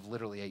the age of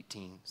literally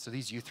 18. So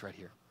these youth right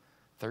here,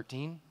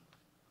 13,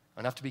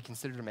 enough to be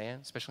considered a man,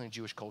 especially in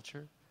Jewish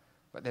culture.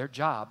 But their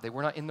job, they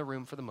were not in the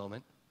room for the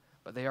moment,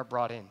 but they are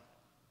brought in.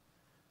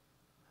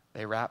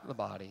 They wrap the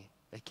body,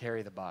 they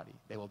carry the body,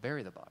 they will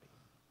bury the body.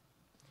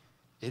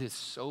 It is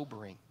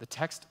sobering. The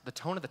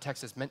tone of the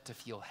text is meant to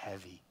feel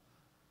heavy.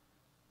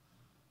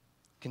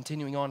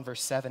 Continuing on,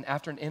 verse 7,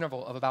 after an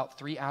interval of about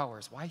 3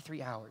 hours. Why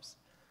 3 hours?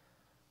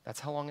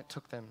 That's how long it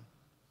took them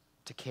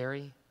to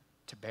carry,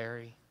 to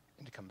bury,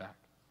 and to come back.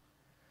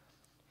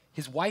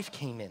 His wife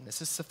came in,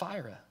 this is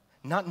Sapphira,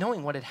 not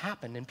knowing what had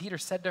happened. And Peter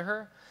said to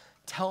her,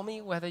 tell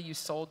me whether you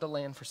sold the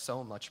land for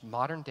so much.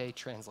 Modern day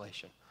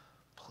translation.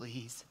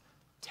 Please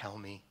tell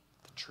me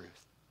the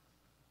truth.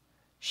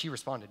 She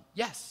responded,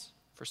 yes,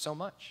 for so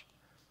much.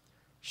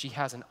 She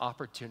has an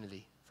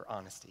opportunity for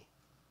honesty.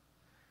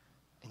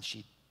 And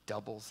she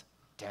doubles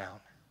down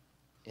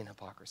in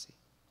hypocrisy.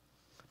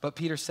 But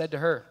Peter said to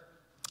her,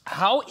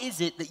 how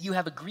is it that you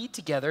have agreed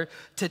together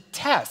to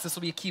test, this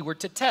will be a key word,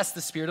 to test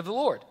the Spirit of the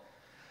Lord?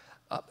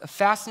 A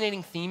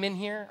fascinating theme in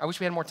here. I wish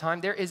we had more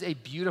time. There is a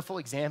beautiful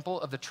example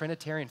of the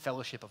Trinitarian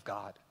fellowship of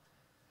God,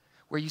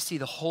 where you see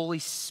the Holy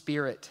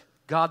Spirit,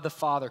 God the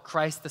Father,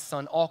 Christ the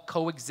Son, all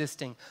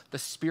coexisting, the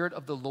Spirit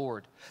of the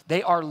Lord.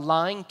 They are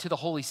lying to the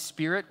Holy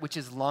Spirit, which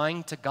is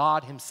lying to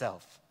God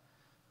himself.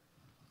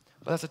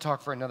 But that's a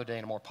talk for another day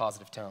in a more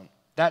positive tone.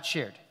 That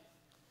shared.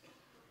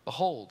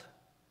 Behold,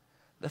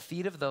 the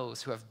feet of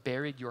those who have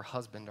buried your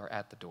husband are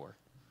at the door.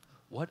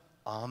 What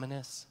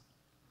ominous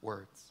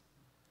words.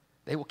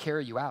 They will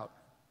carry you out.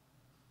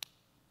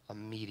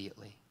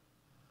 Immediately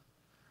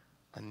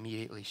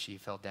she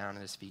fell down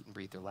at his feet and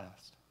breathed her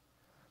last.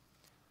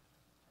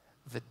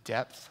 The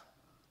depth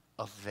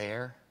of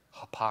their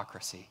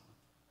hypocrisy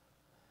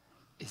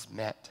is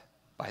met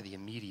by the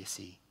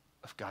immediacy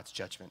of God's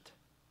judgment.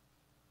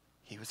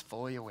 He was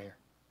fully aware.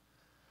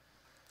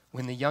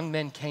 When the young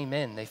men came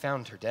in, they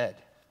found her dead.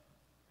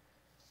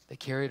 They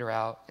carried her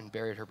out and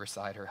buried her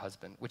beside her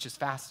husband, which is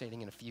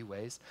fascinating in a few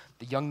ways.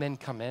 The young men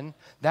come in.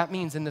 That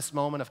means in this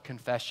moment of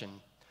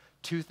confession,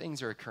 two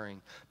things are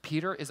occurring.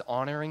 Peter is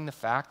honoring the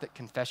fact that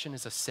confession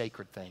is a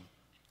sacred thing.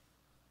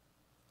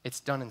 It's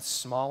done in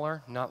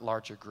smaller, not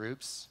larger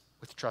groups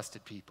with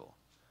trusted people.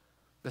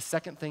 The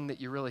second thing that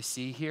you really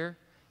see here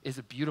is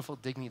a beautiful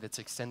dignity that's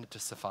extended to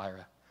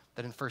Sapphira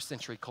that in first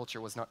century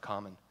culture was not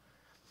common.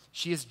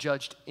 She is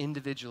judged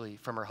individually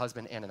from her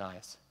husband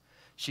Ananias.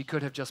 She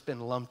could have just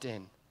been lumped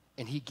in.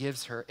 And he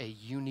gives her a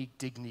unique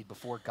dignity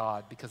before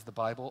God because the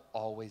Bible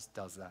always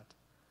does that.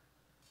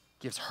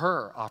 Gives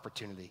her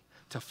opportunity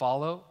to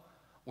follow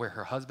where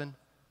her husband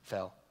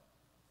fell.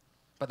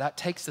 But that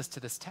takes us to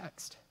this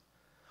text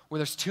where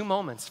there's two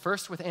moments,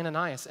 first with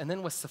Ananias and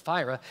then with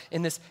Sapphira,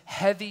 in this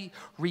heavy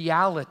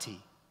reality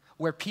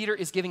where Peter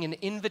is giving an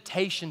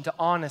invitation to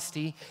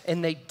honesty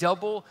and they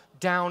double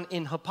down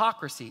in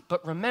hypocrisy.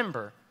 But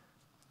remember,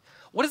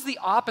 what is the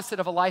opposite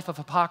of a life of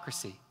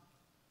hypocrisy?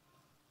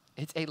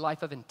 It's a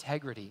life of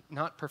integrity,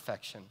 not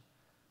perfection,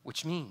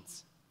 which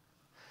means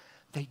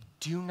they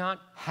do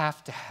not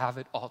have to have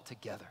it all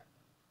together.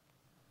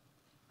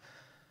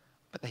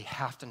 But they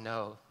have to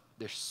know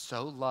they're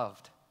so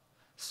loved,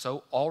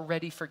 so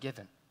already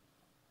forgiven,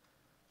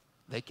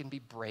 they can be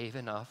brave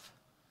enough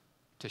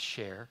to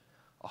share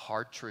a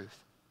hard truth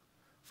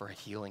for a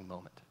healing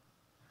moment.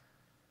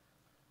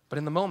 But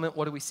in the moment,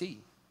 what do we see?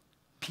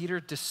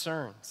 Peter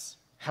discerns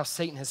how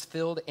Satan has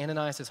filled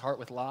Ananias' heart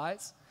with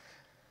lies,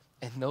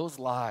 and those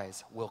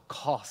lies will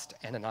cost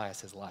Ananias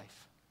his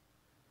life.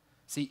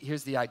 See,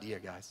 here's the idea,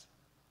 guys.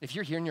 If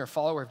you're here and you're a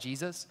follower of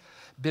Jesus,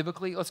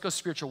 biblically, let's go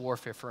spiritual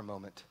warfare for a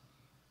moment.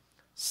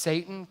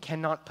 Satan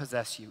cannot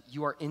possess you.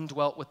 You are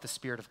indwelt with the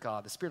Spirit of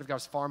God. The Spirit of God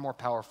is far more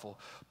powerful.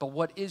 But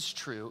what is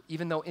true,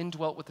 even though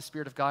indwelt with the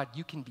Spirit of God,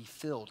 you can be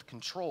filled,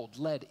 controlled,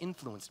 led,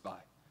 influenced by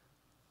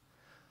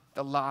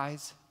the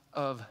lies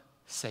of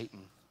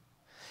Satan.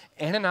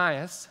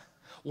 Ananias,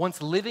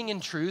 once living in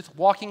truth,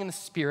 walking in the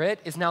Spirit,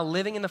 is now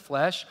living in the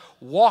flesh,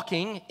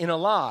 walking in a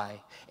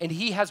lie. And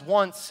he has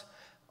once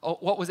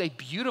what was a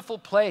beautiful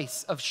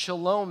place of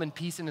shalom and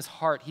peace in his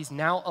heart, he's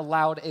now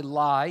allowed a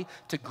lie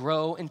to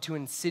grow into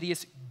an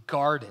insidious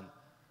garden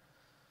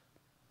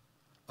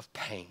of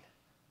pain.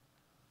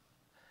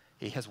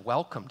 He has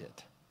welcomed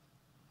it.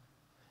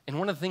 And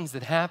one of the things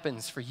that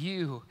happens for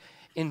you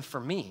and for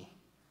me,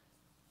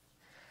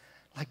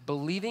 like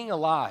believing a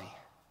lie,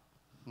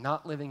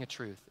 not living a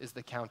truth, is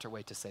the counter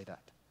way to say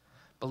that.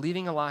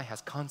 Believing a lie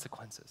has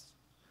consequences.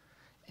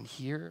 And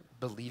here,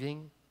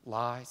 believing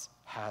lies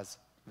has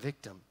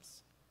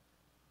victims.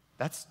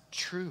 That's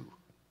true.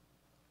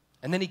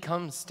 And then he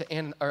comes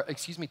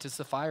to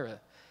Sapphira,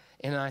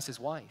 Ananias'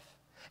 wife.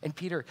 And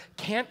Peter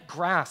can't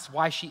grasp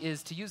why she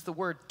is, to use the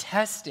word,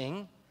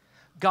 testing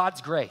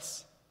God's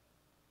grace.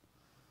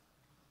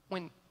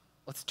 When,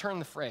 let's turn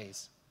the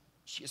phrase,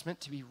 she is meant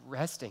to be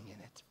resting in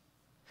it.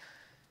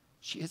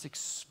 She is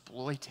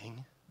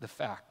exploiting the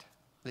fact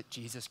that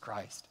Jesus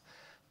Christ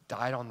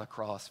died on the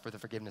cross for the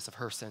forgiveness of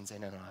her sins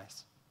in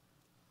Ananias.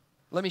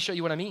 Let me show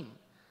you what I mean.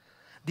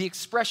 The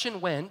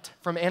expression went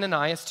from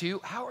Ananias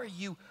to, how are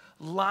you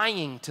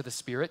lying to the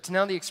Spirit? To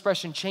now the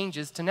expression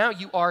changes to, now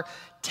you are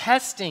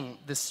testing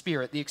the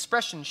Spirit. The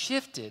expression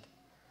shifted.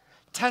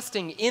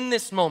 Testing in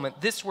this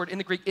moment, this word in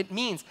the Greek, it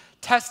means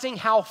testing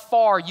how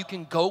far you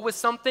can go with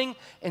something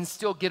and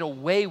still get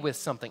away with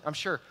something. I'm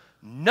sure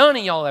none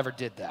of y'all ever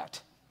did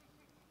that.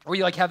 Or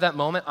you like have that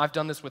moment. I've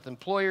done this with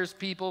employers,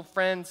 people,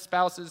 friends,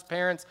 spouses,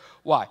 parents.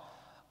 Why?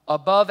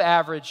 Above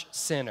average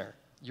sinner.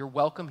 You're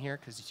welcome here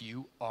because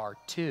you are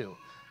too.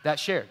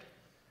 That's shared.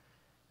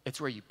 It's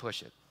where you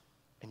push it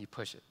and you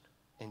push it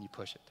and you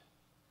push it.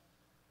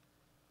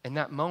 In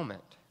that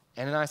moment,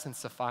 Ananias and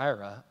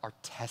Sapphira are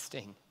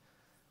testing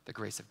the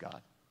grace of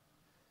God.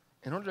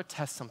 In order to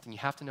test something, you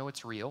have to know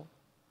it's real,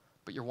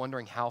 but you're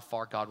wondering how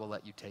far God will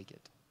let you take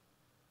it.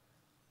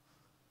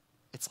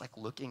 It's like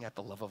looking at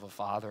the love of a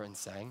father and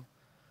saying,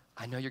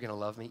 I know you're going to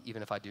love me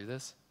even if I do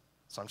this,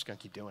 so I'm just going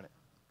to keep doing it.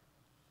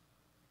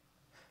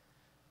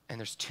 And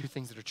there's two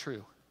things that are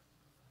true.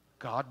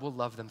 God will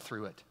love them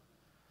through it.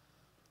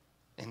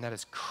 And that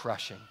is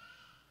crushing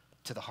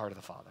to the heart of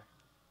the Father.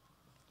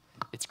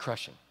 It's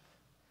crushing.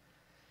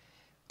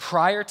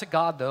 Prior to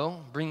God, though,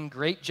 bringing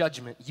great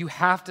judgment, you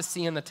have to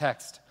see in the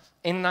text,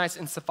 Ananias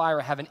and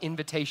Sapphira have an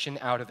invitation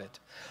out of it.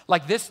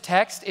 Like this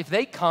text, if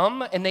they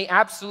come, and they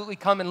absolutely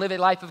come and live a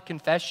life of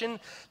confession,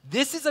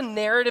 this is a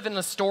narrative and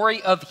a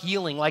story of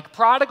healing. Like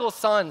prodigal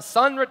son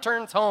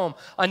returns home,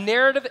 a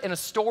narrative and a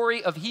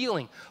story of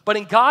healing. But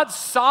in God's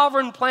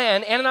sovereign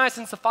plan, Ananias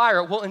and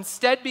Sapphira will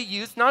instead be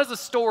used not as a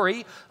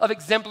story of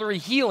exemplary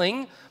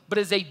healing, but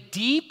as a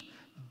deep,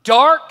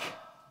 dark,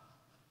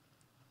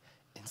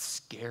 and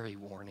scary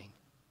warning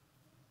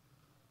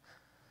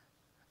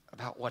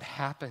about what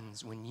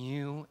happens when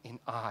you and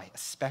I,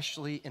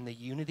 especially in the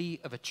unity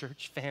of a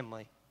church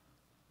family,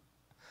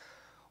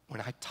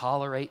 when I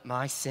tolerate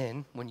my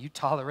sin, when you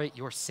tolerate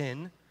your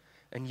sin,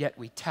 and yet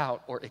we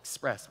tout or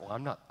express, well,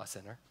 I'm not a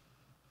sinner.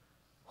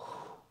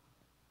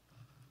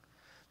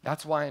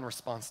 That's why in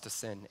response to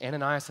sin,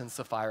 Ananias and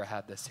Sapphira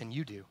had this, and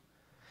you do.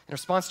 In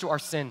response to our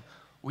sin,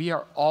 we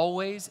are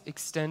always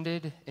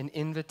extended an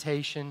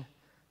invitation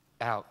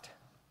out,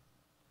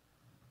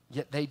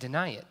 yet they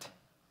deny it.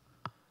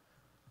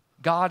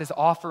 God is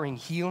offering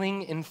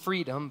healing and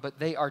freedom, but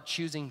they are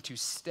choosing to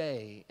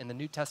stay, in the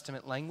New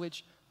Testament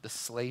language, the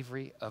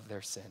slavery of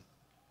their sin.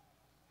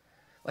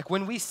 Like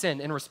when we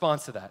sin in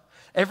response to that,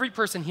 every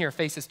person here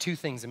faces two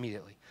things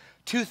immediately.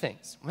 Two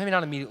things, maybe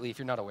not immediately if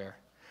you're not aware.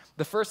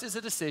 The first is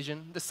a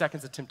decision, the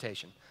second is a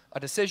temptation. A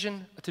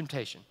decision, a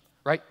temptation,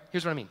 right?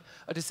 Here's what I mean.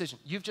 A decision,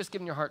 you've just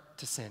given your heart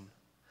to sin.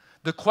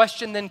 The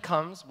question then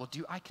comes, well,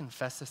 do I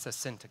confess this as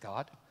sin to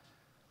God?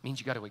 It means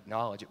you got to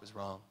acknowledge it was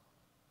wrong.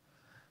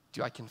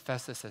 Do I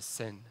confess this as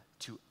sin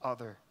to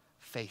other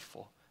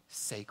faithful,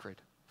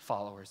 sacred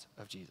followers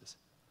of Jesus?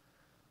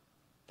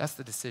 That's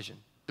the decision.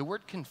 The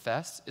word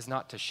confess is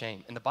not to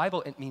shame. In the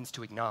Bible, it means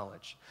to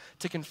acknowledge.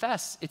 To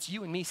confess, it's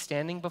you and me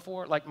standing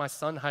before, like my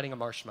son hiding a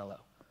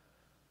marshmallow.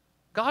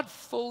 God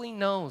fully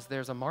knows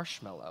there's a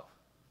marshmallow,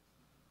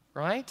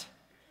 right?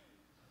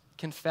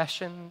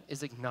 Confession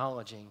is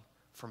acknowledging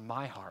for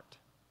my heart.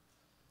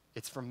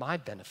 It's for my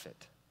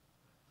benefit,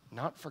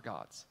 not for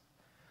God's.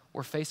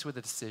 We're faced with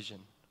a decision.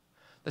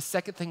 The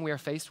second thing we are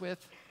faced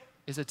with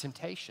is a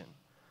temptation.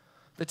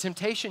 The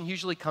temptation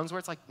usually comes where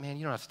it's like, man,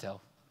 you don't have to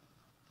tell.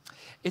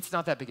 It's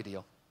not that big a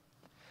deal.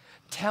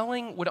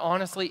 Telling would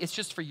honestly, it's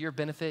just for your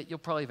benefit. You'll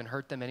probably even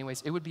hurt them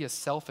anyways. It would be a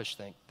selfish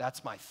thing.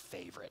 That's my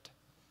favorite.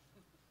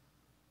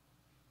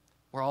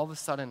 Where all of a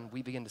sudden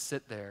we begin to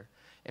sit there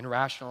and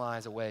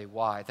rationalize away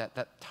why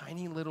that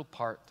tiny little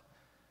part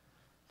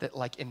that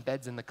like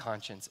embeds in the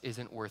conscience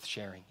isn't worth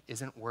sharing,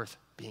 isn't worth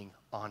being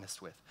honest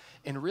with.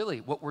 And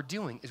really what we're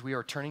doing is we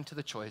are turning to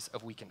the choice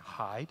of we can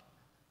hide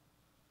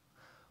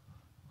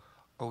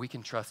or we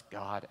can trust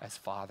God as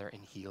Father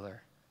and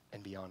healer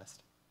and be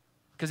honest.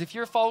 Because if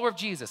you're a follower of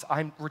Jesus,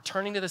 I'm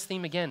returning to this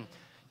theme again.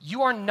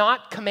 You are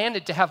not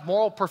commanded to have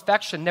moral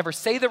perfection, never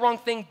say the wrong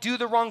thing, do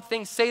the wrong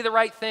thing, say the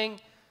right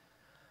thing.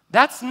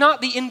 That's not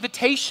the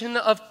invitation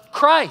of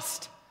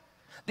Christ.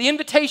 The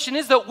invitation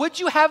is, though, would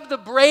you have the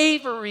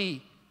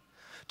bravery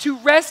to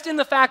rest in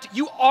the fact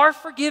you are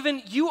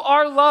forgiven, you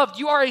are loved,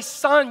 you are a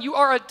son, you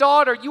are a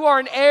daughter, you are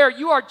an heir,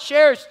 you are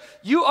cherished,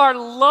 you are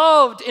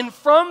loved. And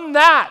from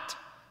that,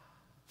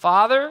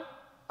 Father,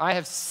 I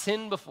have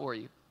sinned before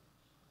you.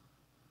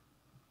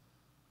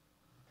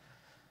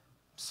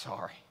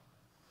 Sorry.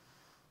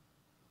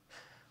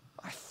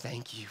 I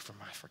thank you for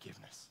my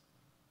forgiveness.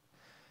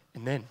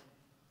 And then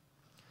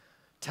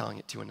telling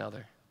it to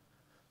another.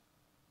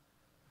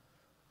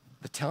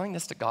 The telling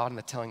this to God and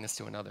the telling this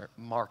to another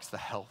marks the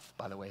health,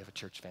 by the way, of a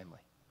church family.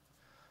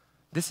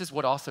 This is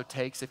what also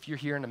takes, if you're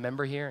here and a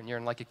member here and you're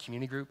in like a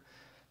community group,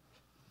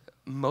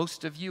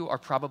 most of you are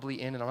probably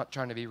in, and I'm not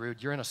trying to be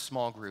rude, you're in a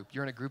small group.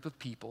 You're in a group of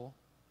people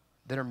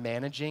that are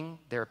managing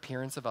their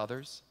appearance of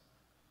others,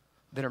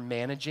 that are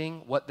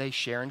managing what they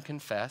share and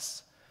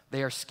confess.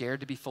 They are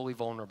scared to be fully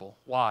vulnerable.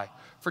 Why?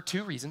 For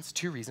two reasons.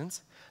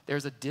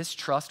 There's a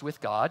distrust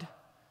with God,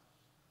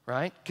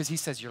 right? Because he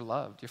says you're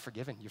loved, you're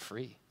forgiven, you're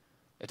free.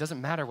 It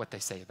doesn't matter what they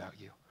say about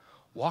you.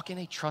 Walk in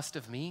a trust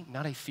of me,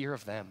 not a fear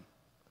of them.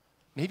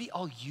 Maybe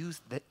I'll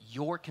use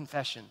your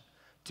confession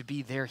to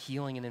be their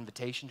healing and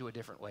invitation to a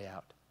different way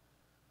out.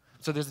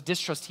 So there's a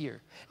distrust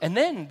here. And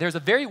then there's a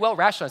very well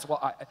rationalized,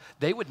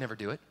 they would never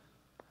do it.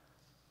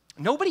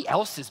 Nobody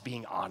else is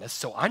being honest,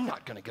 so I'm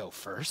not going to go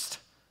first.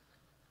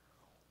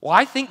 Well,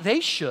 I think they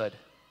should,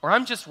 or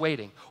I'm just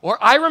waiting. Or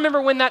I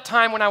remember when that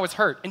time when I was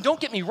hurt. And don't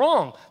get me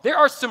wrong, there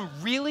are some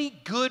really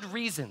good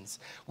reasons.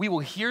 We will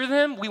hear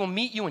them. We will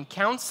meet you in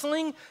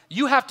counseling.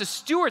 You have to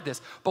steward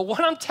this. But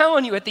what I'm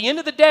telling you, at the end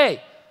of the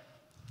day,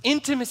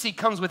 intimacy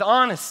comes with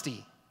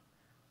honesty.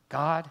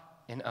 God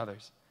and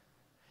others.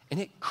 And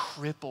it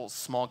cripples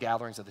small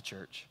gatherings of the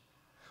church,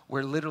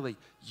 where literally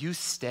you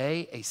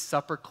stay a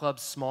supper club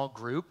small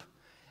group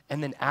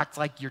and then act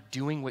like you're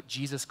doing what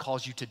Jesus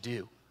calls you to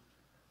do.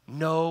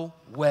 No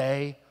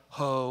way,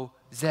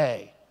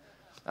 Jose.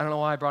 I don't know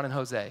why I brought in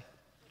Jose.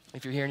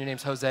 If you're here and your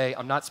name's Jose,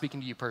 I'm not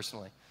speaking to you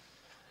personally.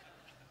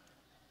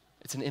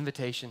 It's an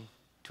invitation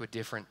to a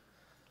different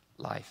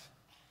life.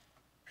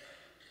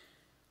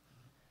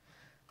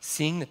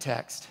 Seeing the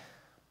text,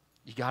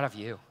 you got a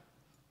view.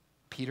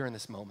 Peter in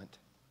this moment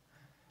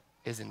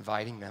is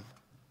inviting them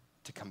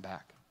to come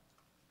back.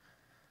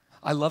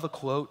 I love a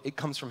quote. It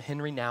comes from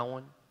Henry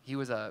Nouwen. He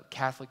was a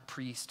Catholic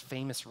priest,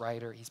 famous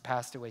writer. He's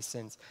passed away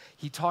since.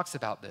 He talks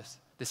about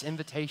this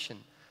invitation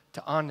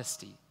to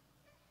honesty,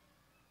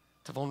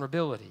 to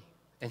vulnerability.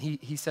 And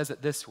he says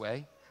it this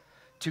way: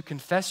 to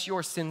confess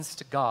your sins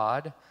to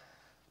God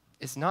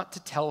is not to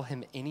tell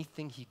him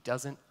anything he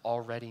doesn't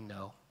already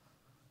know.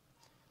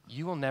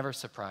 You will never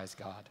surprise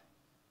God.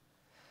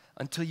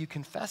 Until you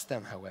confess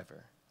them,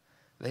 however,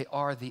 they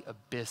are the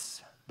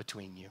abyss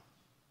between you.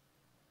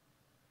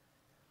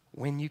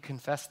 When you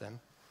confess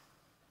them,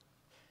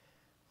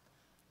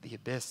 the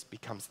abyss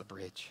becomes the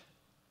bridge.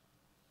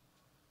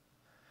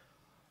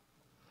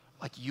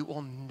 Like, you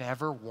will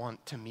never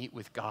want to meet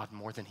with God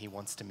more than he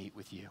wants to meet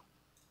with you.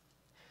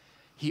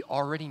 He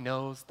already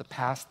knows the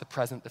past, the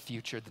present, the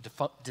future,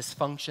 the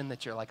dysfunction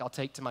that you're like, I'll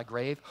take to my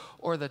grave,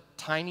 or the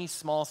tiny,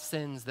 small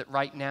sins that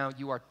right now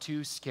you are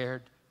too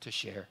scared to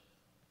share.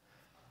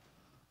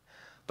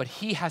 But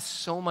he has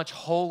so much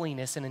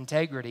holiness and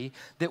integrity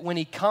that when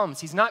he comes,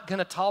 he's not going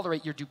to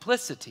tolerate your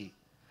duplicity.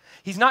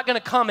 He's not going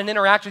to come and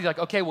interact with you like,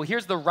 okay, well,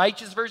 here's the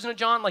righteous version of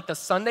John, like the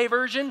Sunday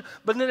version,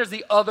 but then there's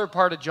the other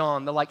part of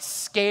John, the like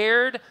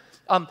scared,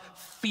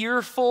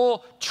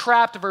 fearful,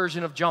 trapped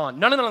version of John.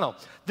 No.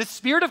 The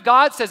Spirit of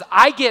God says,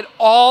 I get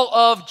all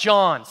of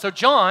John. So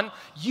John,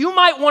 you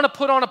might want to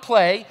put on a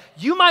play,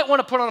 you might want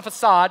to put on a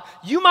facade,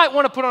 you might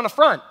want to put on a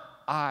front.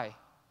 I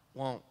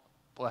won't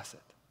bless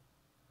it.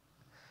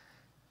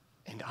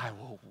 And I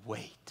will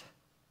wait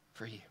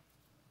for you.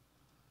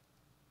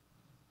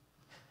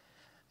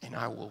 And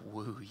I will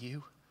woo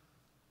you.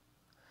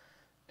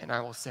 And I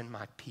will send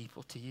my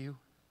people to you.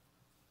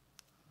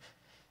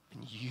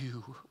 And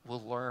you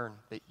will learn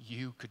that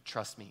you could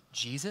trust me.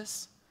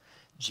 Jesus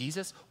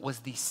was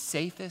the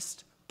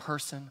safest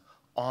person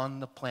on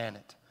the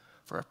planet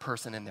for a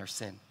person in their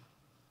sin.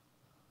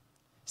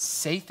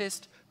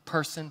 Safest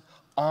person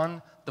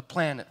on the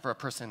planet for a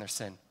person in their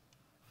sin.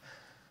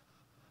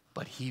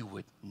 But he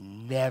would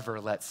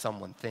never let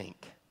someone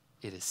think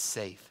it is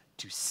safe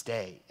to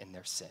stay in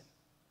their sin.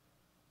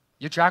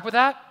 You track with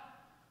that?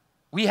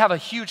 We have a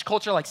huge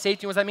culture like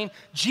safety. What does that mean?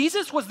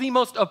 Jesus was the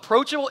most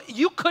approachable.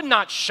 You could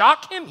not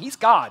shock him. He's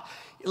God.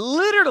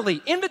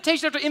 Literally,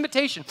 invitation after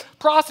invitation.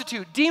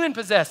 Prostitute,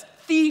 demon-possessed,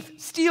 thief,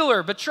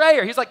 stealer,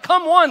 betrayer. He's like,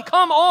 come one,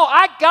 come all.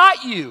 I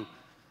got you.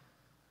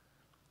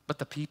 But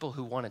the people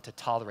who wanted to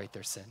tolerate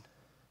their sin,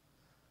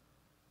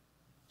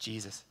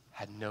 Jesus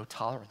had no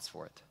tolerance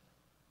for it.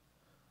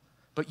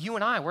 But you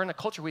and I, we're in a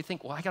culture where we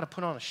think, well, I got to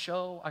put on a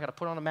show. I got to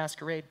put on a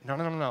masquerade.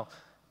 No.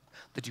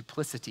 The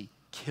duplicity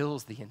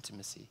kills the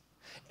intimacy.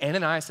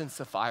 Ananias and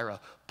Sapphira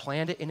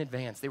planned it in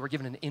advance. They were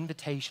given an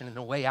invitation and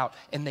a way out,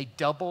 and they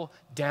double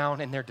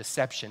down in their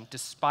deception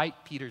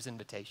despite Peter's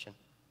invitation.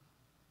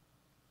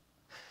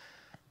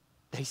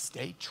 They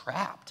stayed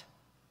trapped.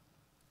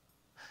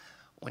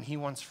 when he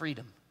wants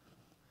freedom.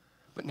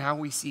 But now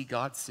we see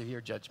God's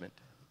severe judgment.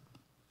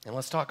 And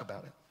let's talk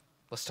about it.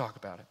 Let's talk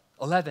about it.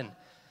 11.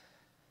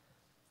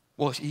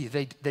 Well,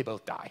 they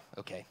both die.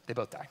 Okay, they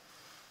both die.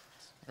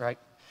 Right?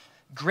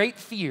 Great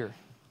fear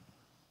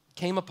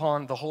came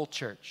upon the whole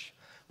church.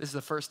 This is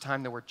the first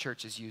time the word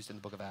church is used in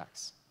the book of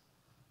Acts.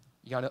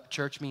 You got to know,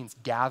 church means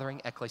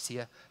gathering,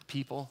 ecclesia,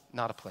 people,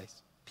 not a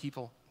place.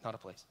 People, not a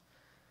place.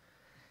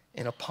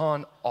 And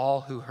upon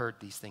all who heard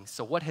these things.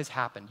 So what has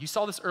happened? You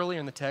saw this earlier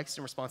in the text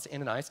in response to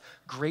Ananias.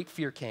 Great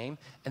fear came,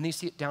 and then you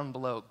see it down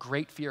below.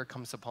 Great fear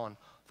comes upon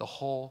the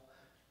whole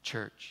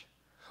church.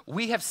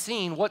 We have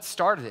seen what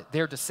started it,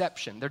 their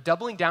deception. They're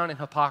doubling down in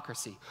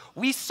hypocrisy.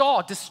 We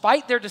saw,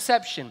 despite their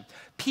deception,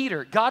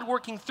 Peter, God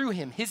working through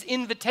him, his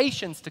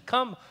invitations to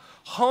come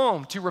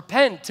home, to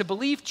repent, to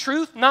believe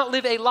truth, not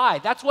live a lie.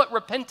 That's what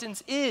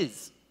repentance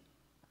is.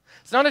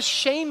 It's not a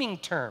shaming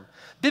term.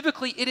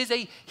 Biblically, it is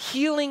a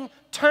healing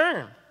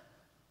term.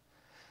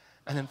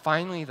 And then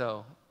finally,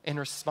 though, in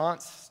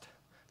response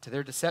to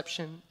their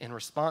deception, in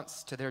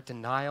response to their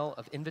denial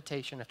of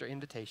invitation after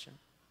invitation,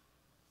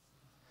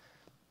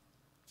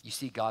 you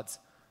see God's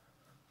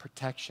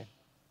protection,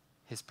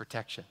 his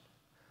protection.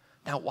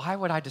 Now, why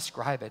would I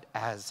describe it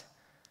as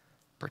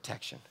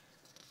protection?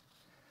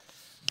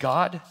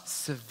 God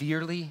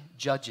severely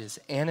judges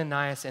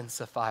Ananias and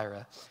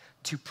Sapphira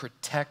to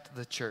protect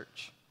the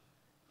church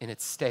in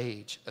its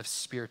stage of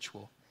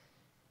spiritual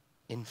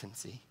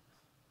infancy.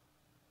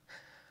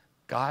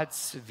 God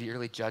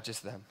severely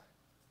judges them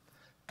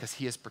because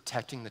he is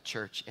protecting the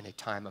church in a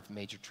time of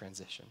major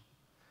transition.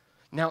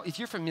 Now, if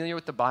you're familiar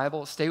with the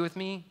Bible, stay with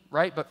me,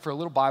 right? But for a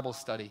little Bible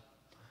study,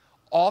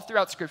 all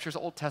throughout Scriptures,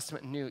 Old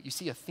Testament and New, you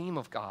see a theme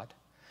of God,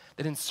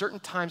 that in certain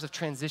times of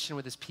transition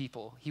with his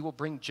people, he will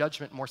bring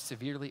judgment more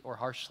severely or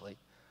harshly.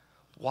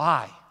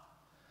 Why?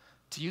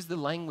 To use the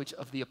language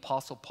of the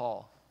Apostle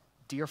Paul,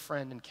 dear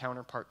friend and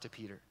counterpart to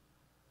Peter,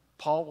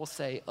 Paul will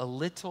say, a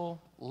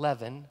little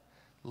leaven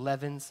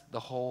leavens the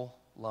whole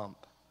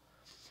lump.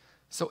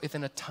 So if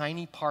in a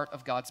tiny part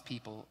of God's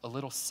people, a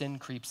little sin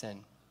creeps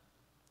in,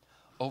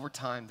 over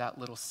time, that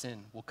little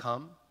sin will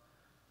come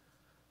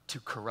to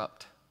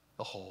corrupt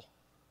the whole.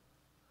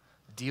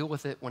 Deal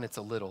with it when it's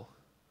a little,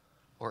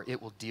 or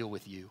it will deal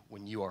with you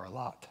when you are a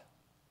lot.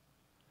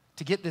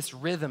 To get this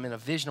rhythm and a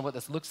vision of what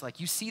this looks like,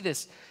 you see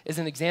this as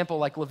an example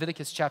like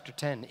Leviticus chapter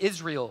 10.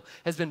 Israel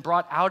has been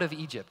brought out of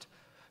Egypt.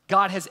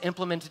 God has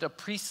implemented a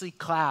priestly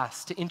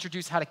class to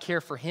introduce how to care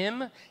for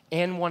him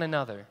and one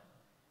another.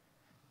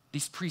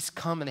 These priests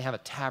come and they have a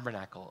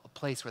tabernacle, a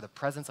place where the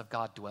presence of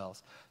God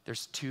dwells.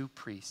 There's two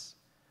priests,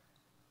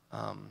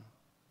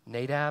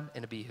 Nadab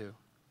and Abihu,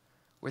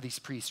 where these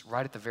priests,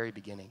 right at the very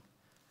beginning,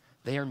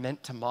 they are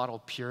meant to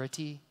model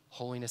purity,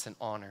 holiness, and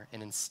honor.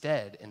 And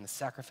instead, in the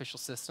sacrificial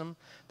system,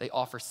 they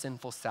offer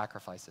sinful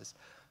sacrifices.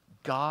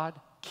 God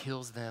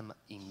kills them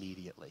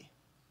immediately.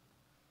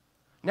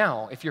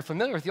 Now, if you're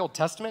familiar with the Old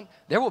Testament,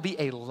 there will be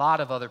a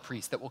lot of other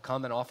priests that will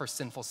come and offer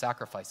sinful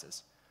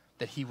sacrifices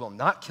that he will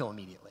not kill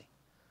immediately.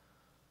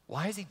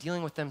 Why is he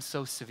dealing with them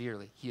so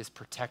severely? He is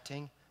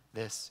protecting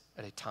this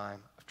at a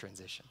time of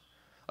transition.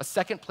 A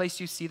second place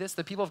you see this,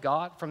 the people of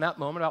God, from that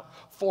moment,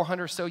 about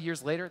 400 or so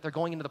years later, they're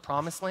going into the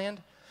promised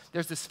land.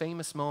 There's this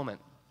famous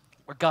moment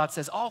where God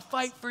says, I'll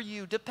fight for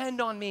you,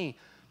 depend on me.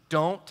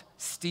 Don't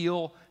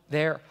steal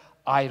their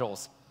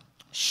idols.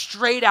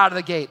 Straight out of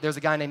the gate, there's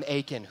a guy named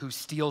Achan who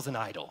steals an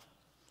idol.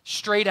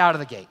 Straight out of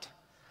the gate.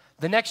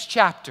 The next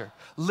chapter,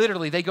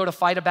 literally, they go to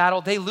fight a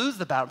battle. They lose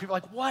the battle. People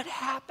are like, what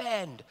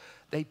happened?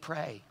 They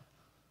pray.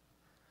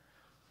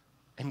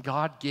 And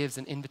God gives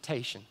an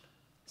invitation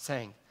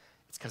saying,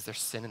 it's because there's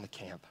sin in the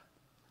camp.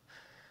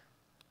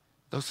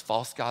 Those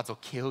false gods will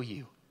kill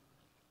you.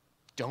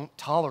 Don't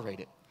tolerate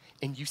it.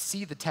 And you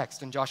see the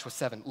text in Joshua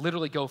 7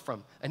 literally go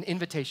from an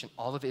invitation,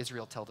 all of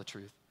Israel tell the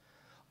truth.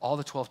 All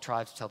the 12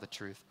 tribes tell the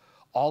truth.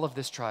 All of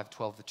this tribe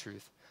tell the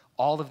truth.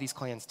 All of these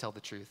clans tell the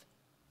truth.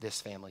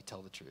 This family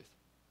tell the truth.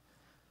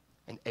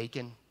 And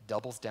Achan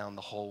doubles down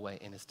the whole way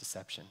in his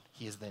deception.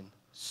 He is then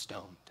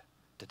stoned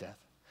to death.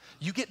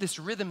 You get this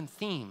rhythm and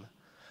theme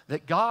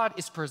that God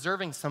is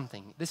preserving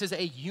something. This is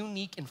a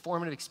unique,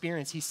 informative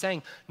experience. He's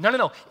saying,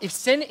 no. If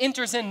sin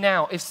enters in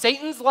now, if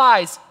Satan's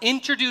lies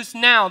introduce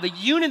now, the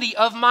unity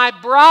of my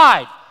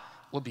bride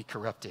will be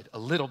corrupted. A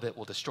little bit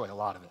will destroy a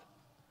lot of it.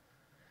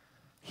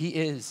 He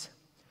is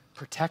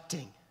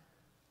protecting.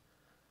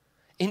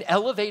 In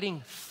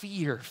elevating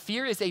fear,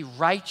 fear is a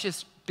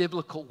righteous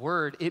biblical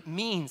word. It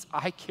means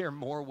I care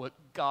more what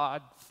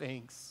God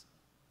thinks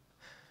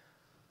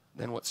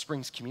than what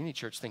Springs Community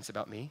Church thinks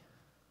about me.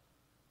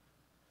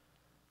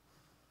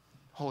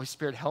 Holy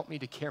Spirit, help me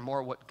to care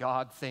more what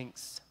God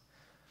thinks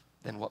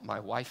than what my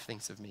wife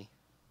thinks of me.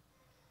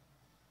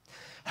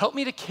 Help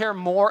me to care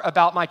more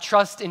about my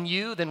trust in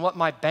you than what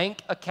my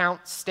bank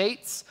account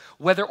states,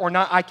 whether or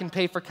not I can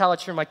pay for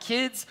college for my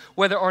kids,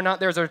 whether or not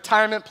there's a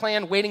retirement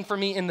plan waiting for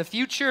me in the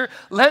future.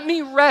 Let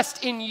me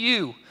rest in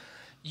you.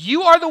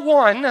 You are the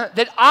one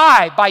that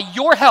I, by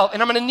your help,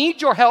 and I'm going to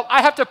need your help,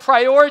 I have to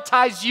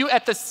prioritize you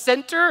at the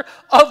center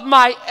of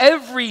my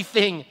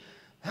everything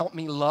Help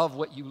me love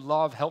what you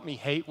love. Help me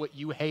hate what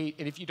you hate.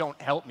 And if you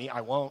don't help me,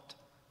 I won't.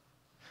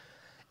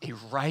 A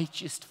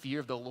righteous fear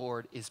of the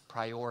Lord is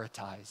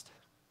prioritized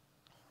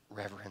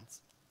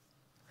reverence.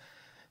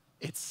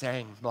 It's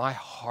saying, my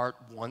heart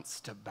wants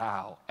to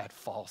bow at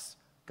false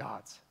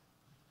gods.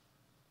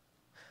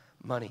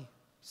 Money,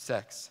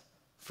 sex,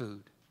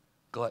 food,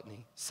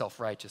 gluttony,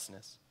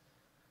 self-righteousness,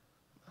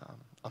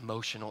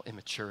 emotional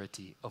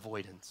immaturity,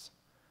 avoidance,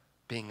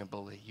 being a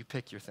bully. You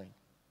pick your thing.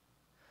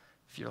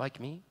 If you're like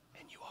me,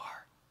 and you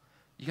are,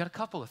 you got a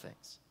couple of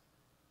things.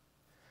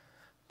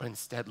 But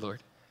instead,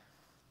 Lord,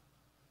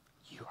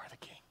 you are the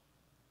king.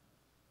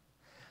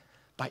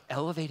 By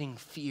elevating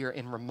fear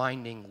and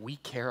reminding we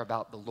care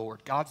about the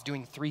Lord, God's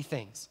doing three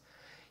things.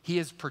 He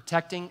is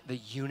protecting the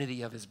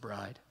unity of his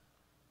bride.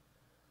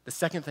 The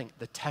second thing,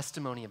 the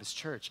testimony of his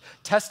church.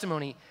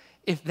 Testimony,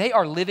 if they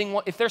are living,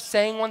 if they're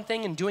saying one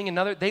thing and doing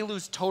another, they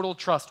lose total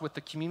trust with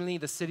the community,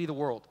 the city, the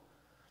world.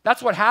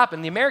 That's what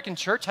happened. The American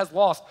church has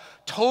lost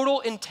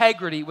total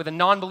integrity with a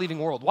non-believing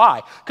world.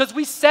 Why? Because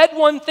we said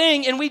one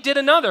thing and we did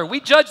another. We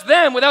judged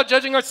them without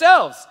judging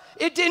ourselves.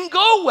 It didn't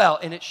go well,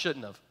 and it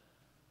shouldn't have.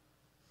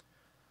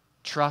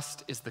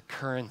 Trust is the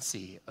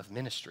currency of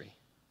ministry,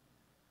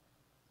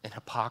 and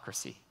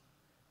hypocrisy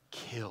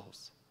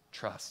kills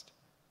trust.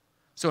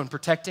 So in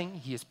protecting,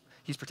 he's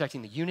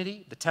protecting the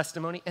unity, the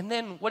testimony, and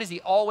then what is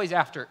he always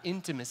after?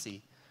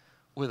 Intimacy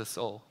with a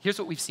soul. Here's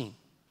what we've seen.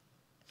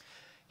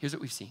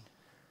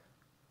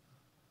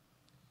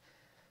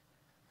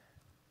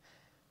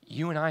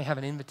 You and I have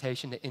an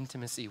invitation to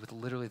intimacy with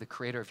literally the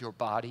creator of your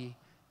body,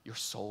 your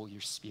soul,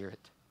 your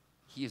spirit.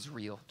 He is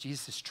real.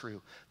 Jesus is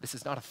true. This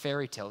is not a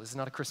fairy tale. This is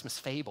not a Christmas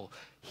fable.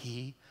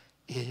 He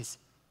is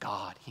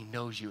God. He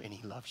knows you and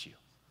he loves you.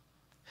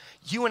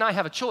 You and I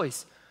have a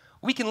choice.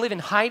 We can live in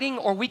hiding,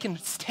 or we can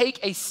take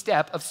a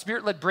step of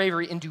spirit-led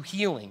bravery into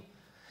healing.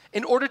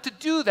 In order to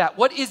do that,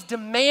 what is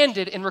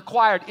demanded and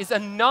required is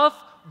enough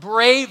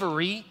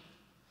bravery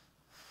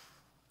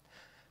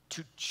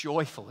to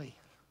joyfully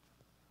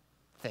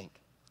think,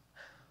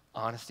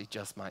 honesty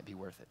just might be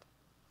worth it.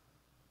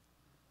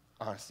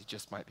 Honesty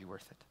just might be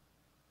worth it.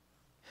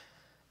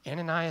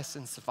 Ananias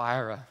and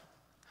Sapphira,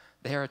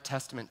 they are a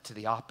testament to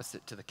the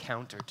opposite, to the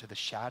counter, to the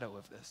shadow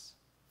of this.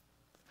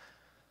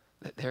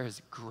 That there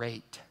is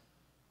great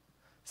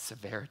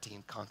severity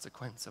and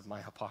consequence of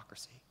my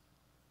hypocrisy,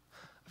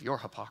 of your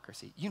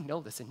hypocrisy. You know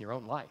this in your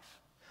own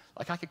life.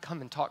 Like, I could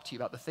come and talk to you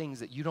about the things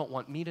that you don't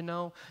want me to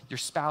know, your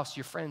spouse,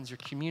 your friends, your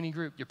community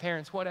group, your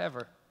parents,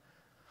 whatever,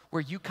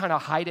 where you kind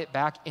of hide it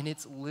back and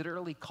it's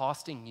literally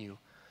costing you.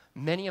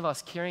 Many of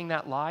us carrying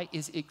that lie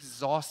is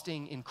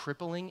exhausting and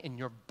crippling, and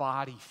your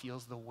body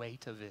feels the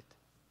weight of it.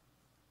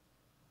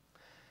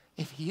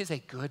 If he is a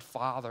good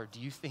father,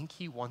 do you think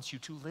he wants you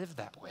to live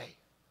that way?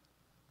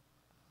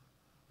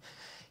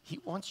 He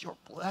wants your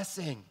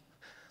blessing,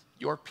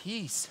 your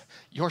peace,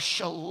 your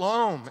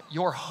shalom,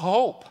 your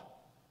hope.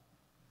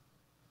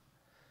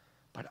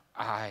 But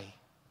I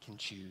can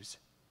choose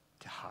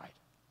to hide.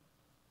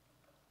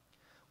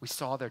 We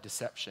saw their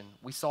deception.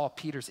 We saw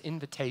Peter's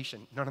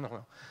invitation.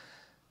 No.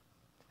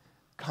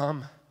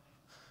 Come.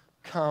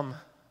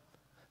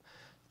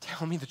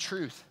 Tell me the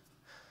truth.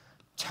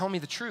 Tell me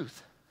the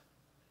truth.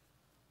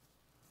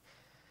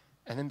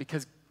 And then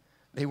because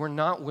they were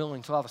not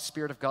willing to allow the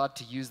Spirit of God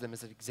to use them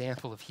as an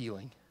example of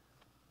healing,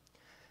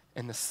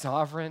 in the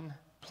sovereign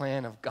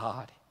plan of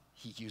God,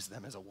 he used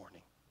them as a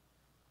warning.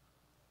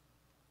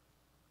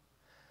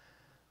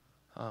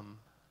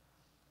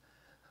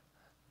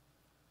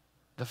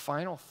 The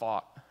final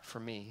thought for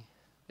me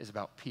is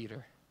about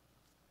Peter.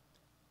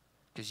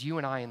 Because you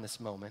and I in this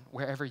moment,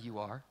 wherever you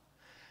are,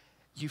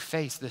 you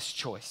face this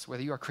choice,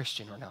 whether you are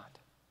Christian or not.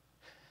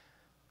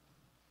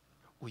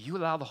 Will you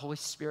allow the Holy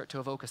Spirit to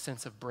evoke a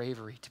sense of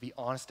bravery to be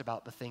honest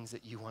about the things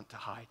that you want to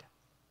hide?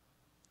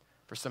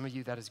 For some of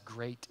you, that is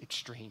great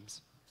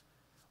extremes.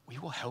 We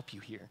will help you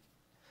here.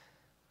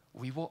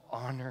 We will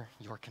honor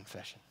your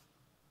confession.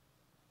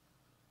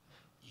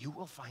 You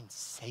will find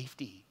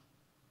safety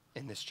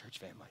in this church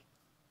family.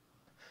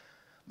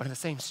 But in the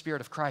same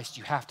Spirit of Christ,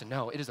 you have to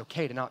know it is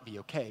okay to not be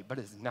okay, but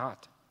it is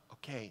not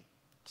okay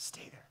to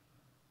stay there.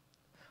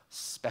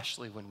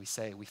 Especially when we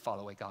say we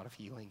follow a God of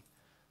healing,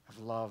 of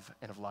love,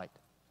 and of light.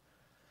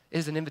 It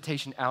is an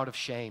invitation out of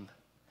shame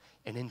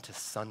and into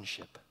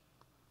sonship.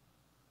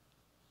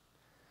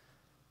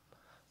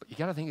 But you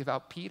got to think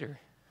about Peter.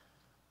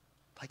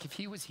 Like, if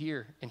he was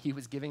here and he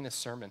was giving this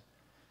sermon,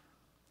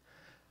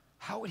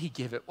 how would he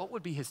give it? What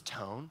would be his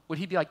tone? Would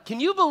he be like,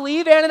 can you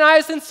believe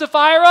Ananias and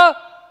Sapphira?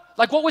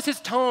 Like, what was his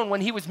tone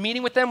when he was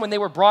meeting with them when they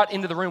were brought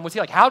into the room? Was he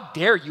like, how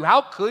dare you?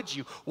 How could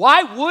you?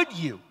 Why would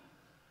you?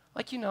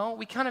 Like,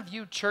 we kind of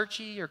view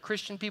churchy or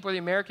Christian people or the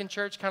American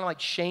church kind of like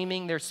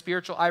shaming their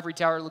spiritual ivory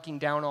tower looking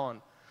down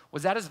on.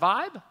 Was that his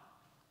vibe?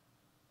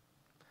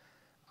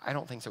 I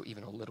don't think so,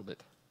 even a little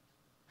bit.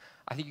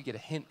 I think you get a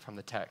hint from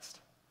the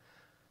text.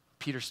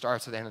 Peter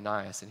starts with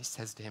Ananias and he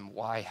says to him,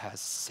 why has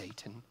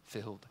Satan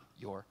filled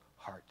your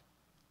heart?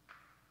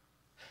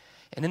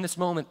 And in this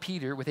moment,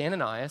 Peter, with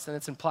Ananias, and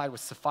it's implied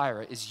with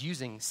Sapphira, is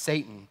using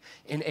Satan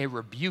in a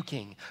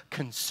rebuking,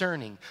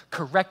 concerning,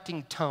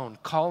 correcting tone,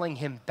 calling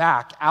him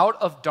back out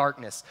of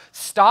darkness.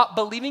 Stop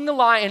believing the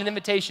lie and an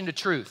invitation to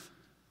truth.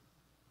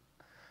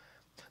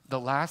 The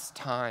last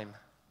time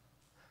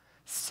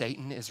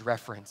Satan is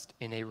referenced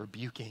in a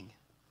rebuking,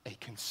 a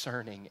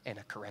concerning, and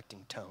a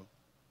correcting tone.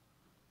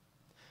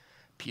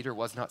 Peter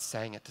was not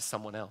saying it to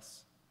someone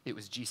else. It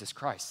was Jesus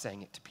Christ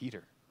saying it to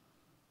Peter.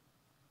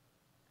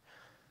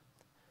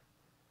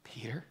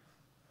 Peter,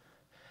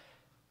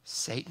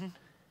 Satan,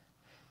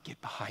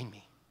 get behind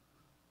me.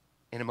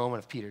 In a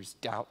moment of Peter's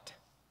doubt,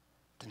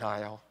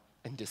 denial,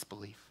 and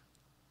disbelief.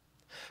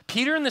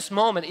 Peter in this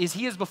moment, as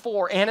he is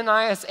before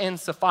Ananias and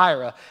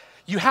Sapphira,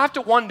 you have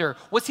to wonder,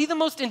 was he the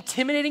most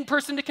intimidating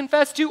person to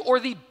confess to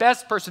or the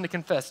best person to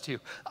confess to?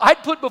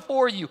 I'd put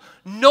before you,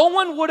 no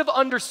one would have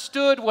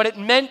understood what it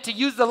meant to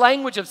use the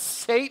language of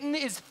Satan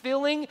is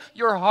filling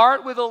your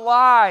heart with a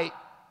lie.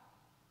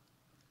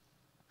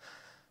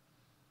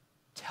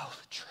 Tell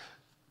the truth.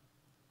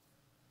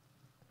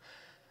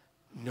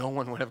 No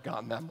one would have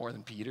gotten that more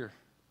than Peter.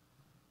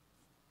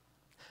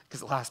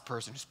 Because the last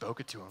person who spoke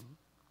it to him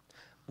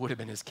would have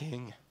been his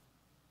king,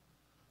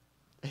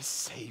 his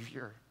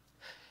savior,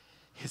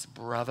 his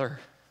brother,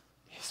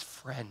 his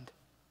friend.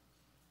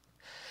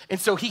 And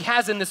so he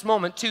has in this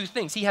moment two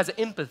things. He has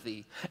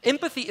empathy.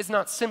 Empathy is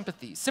not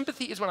sympathy.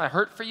 Sympathy is when I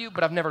hurt for you,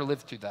 but I've never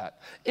lived through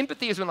that.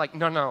 Empathy is when like,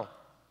 no,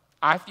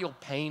 I feel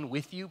pain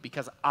with you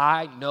because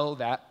I know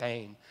that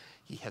pain.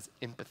 He has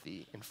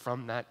empathy, and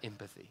from that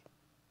empathy,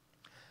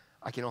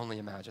 I can only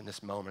imagine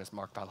this moment is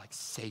marked by like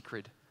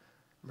sacred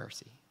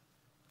mercy.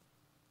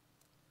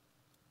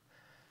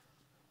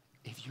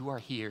 If you are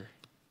here,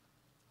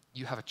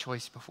 you have a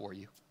choice before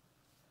you.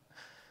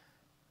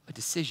 A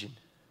decision.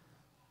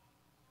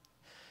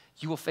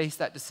 You will face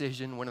that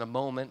decision when in a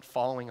moment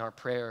following our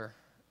prayer,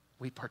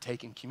 we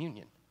partake in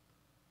communion.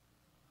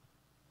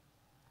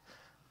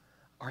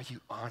 Are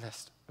you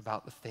honest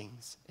about the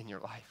things in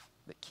your life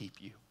that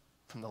keep you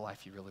from the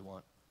life you really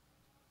want?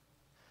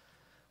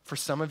 For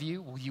some of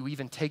you, will you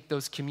even take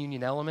those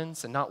communion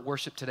elements and not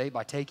worship today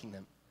by taking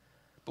them?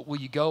 But will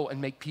you go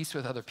and make peace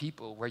with other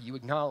people where you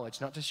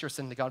acknowledge not just your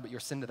sin to God, but your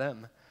sin to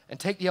them, and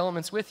take the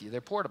elements with you?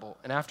 They're portable.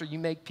 And after you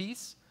make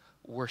peace,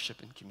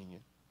 worship in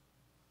communion.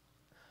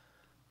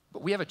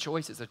 But we have a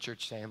choice as a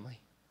church family.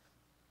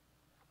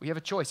 We have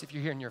a choice if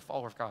you're here and you're a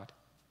follower of God.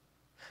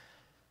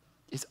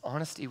 Is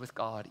honesty with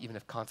God, even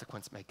if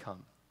consequence may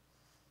come,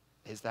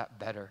 is that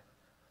better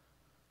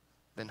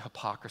than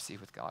hypocrisy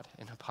with God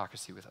and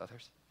hypocrisy with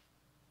others?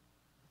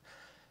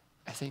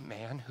 As a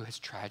man who has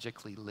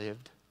tragically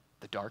lived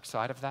the dark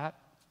side of that,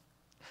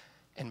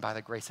 and by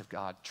the grace of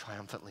God,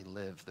 triumphantly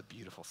live the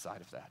beautiful side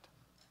of that.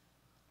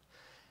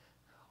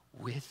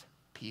 With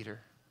Peter,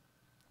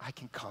 I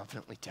can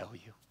confidently tell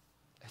you,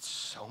 it's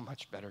so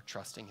much better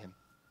trusting him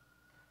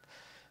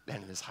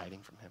than it is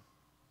hiding from him.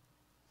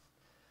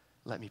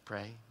 Let me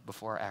pray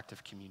before our act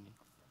of communion.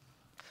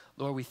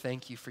 Lord, we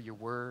thank you for your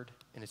word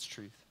and its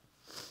truth.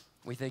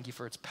 We thank you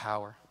for its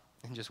power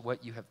and just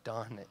what you have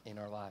done in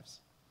our lives.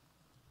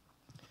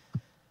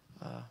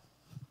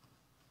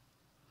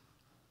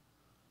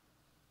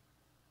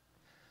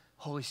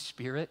 Holy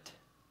Spirit,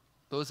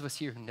 those of us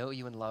here who know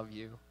you and love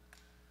you,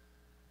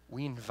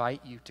 we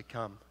invite you to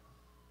come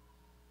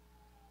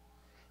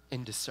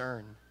and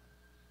discern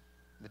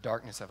the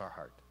darkness of our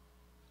heart.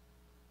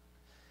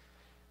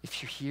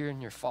 If you're here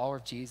and you're a follower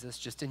of Jesus,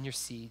 just in your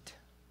seat,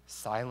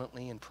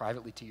 silently and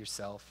privately to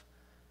yourself,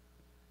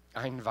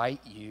 I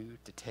invite you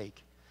to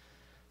take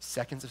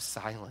seconds of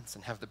silence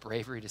and have the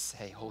bravery to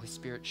say, Holy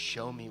Spirit,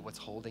 show me what's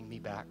holding me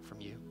back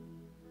from you.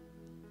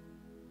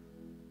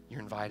 You're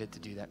invited to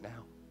do that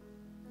now.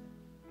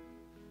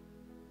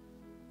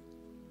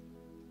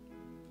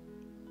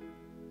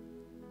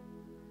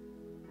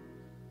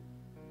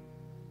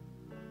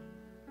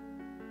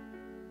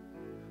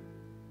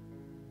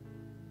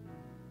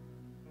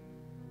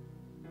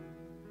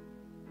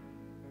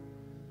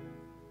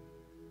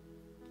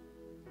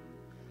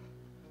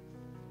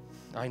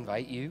 I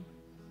invite you,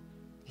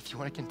 if you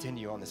want to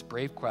continue on this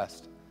brave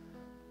quest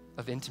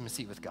of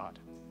intimacy with God,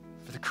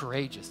 for the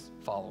courageous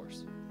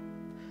followers,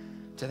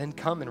 to then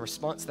come in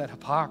response to that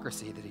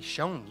hypocrisy that he's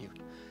shown you,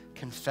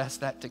 confess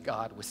that to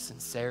God with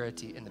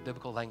sincerity in the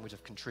biblical language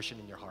of contrition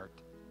in your heart,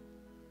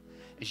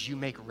 as you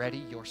make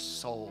ready your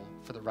soul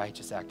for the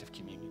righteous act of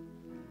communion.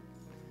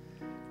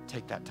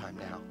 Take that time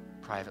now,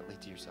 privately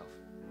to yourself.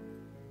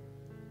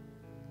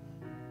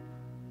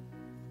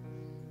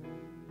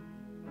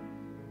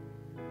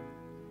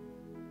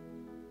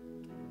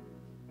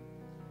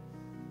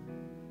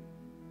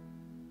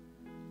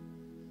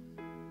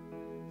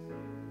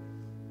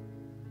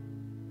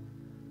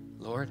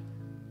 Lord,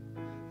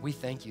 we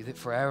thank you that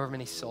for however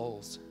many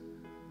souls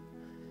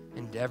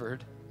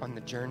endeavored on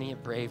the journey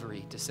of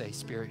bravery to say,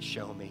 Spirit,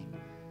 show me,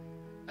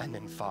 and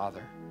then,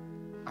 Father,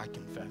 I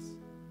confess.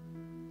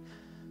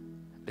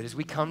 That as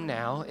we come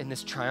now in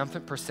this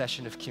triumphant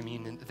procession of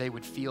communion, they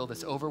would feel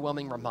this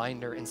overwhelming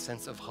reminder and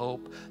sense of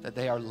hope that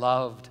they are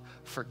loved,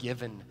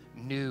 forgiven,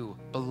 new,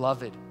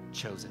 beloved,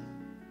 chosen.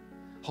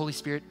 Holy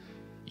Spirit,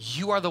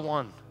 you are the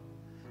one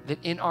that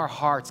in our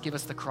hearts give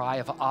us the cry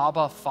of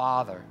Abba,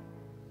 Father.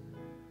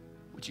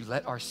 Would you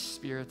let our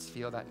spirits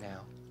feel that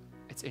now?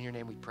 It's in your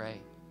name we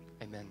pray.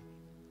 Amen.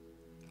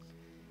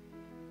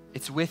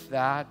 It's with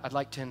that, I'd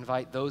like to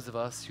invite those of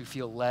us who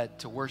feel led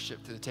to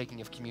worship through the taking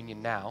of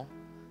communion now,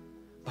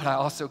 but I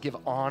also give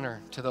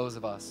honor to those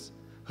of us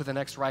who the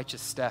next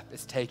righteous step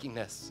is taking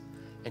this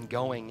and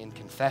going in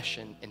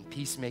confession and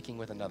peacemaking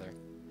with another.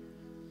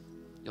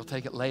 You'll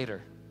take it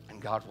later,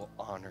 and God will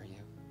honor you.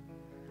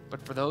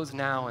 But for those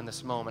now in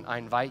this moment, I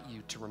invite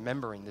you to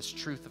remembering this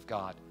truth of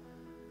God,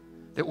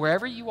 that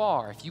wherever you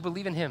are, if you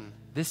believe in him,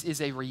 this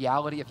is a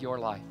reality of your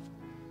life.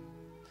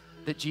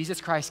 That Jesus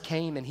Christ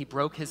came and he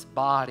broke his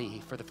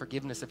body for the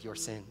forgiveness of your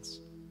sins.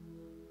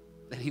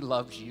 That he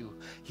loves you.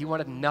 He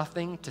wanted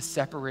nothing to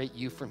separate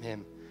you from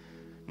him.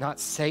 Not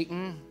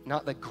Satan,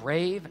 not the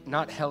grave,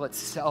 not hell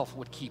itself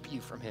would keep you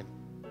from him.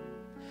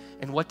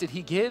 And what did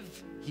he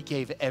give? He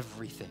gave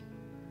everything.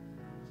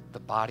 The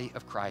body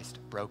of Christ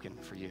broken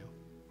for you.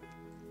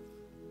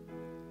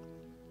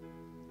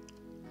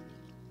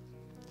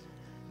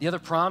 The other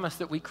promise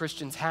that we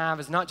Christians have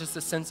is not just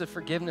a sense of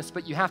forgiveness,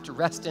 but you have to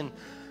rest in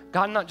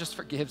God not just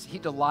forgives, he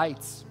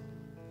delights.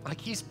 Like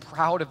he's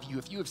proud of you.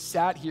 If you have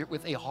sat here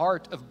with a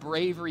heart of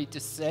bravery to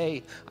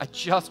say, I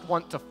just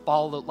want to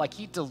follow, like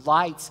he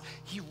delights,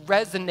 he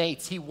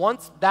resonates, he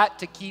wants that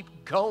to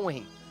keep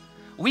going.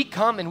 We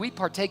come and we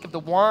partake of the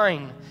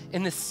wine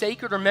in this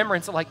sacred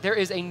remembrance of like there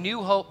is a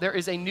new hope, there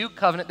is a new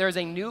covenant, there is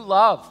a new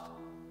love.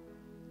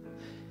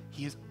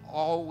 He is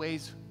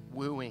always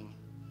wooing,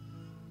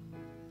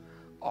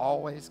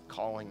 always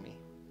calling me.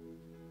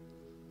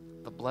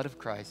 The blood of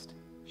Christ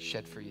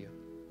shed for you.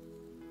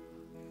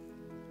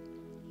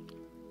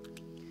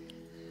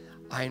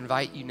 I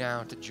invite you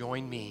now to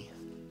join me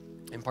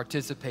in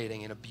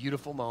participating in a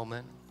beautiful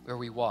moment where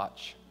we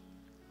watch,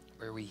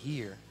 where we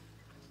hear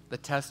the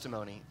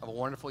testimony of a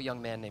wonderful young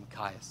man named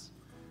Caius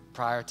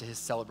prior to his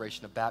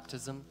celebration of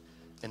baptism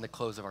and the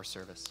close of our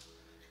service.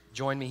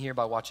 Join me here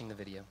by watching the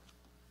video.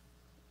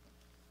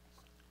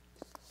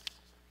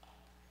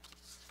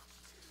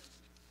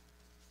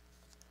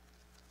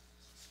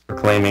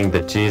 Proclaiming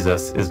that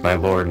Jesus is my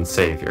Lord and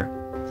Savior.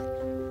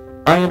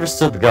 I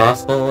understood the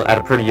gospel at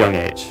a pretty young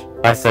age.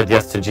 I said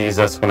yes to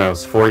Jesus when I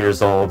was 4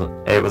 years old.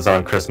 It was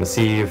on Christmas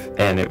Eve,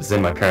 and it was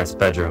in my parents'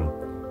 bedroom.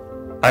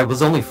 I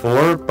was only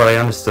 4, but I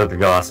understood the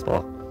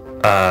gospel.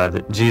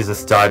 That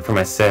Jesus died for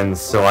my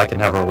sins so I can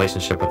have a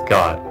relationship with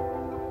God.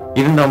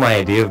 Even though my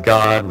idea of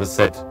God was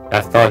that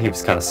I thought he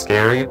was kind of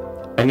scary,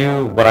 I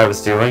knew what I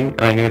was doing,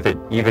 and I knew that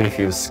even if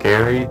he was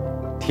scary,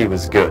 he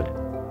was good.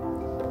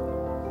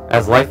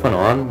 As life went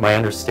on, my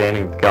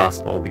understanding of the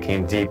gospel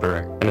became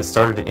deeper, and it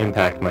started to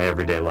impact my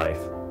everyday life.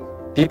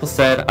 People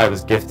said I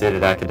was gifted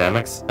at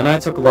academics, and I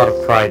took a lot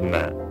of pride in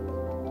that.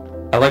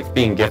 I liked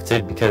being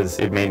gifted because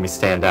it made me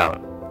stand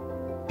out.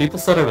 People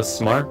said I was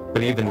smart,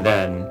 but even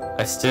then,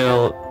 I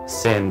still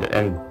sinned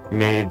and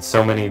made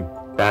so many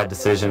bad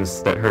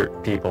decisions that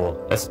hurt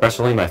people,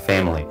 especially my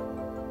family.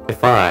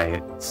 If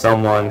I,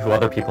 someone who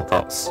other people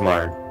thought was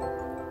smart,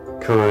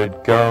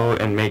 could go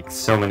and make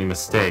so many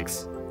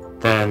mistakes,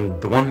 then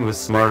the one who is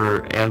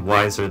smarter and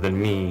wiser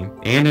than me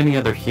and any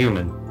other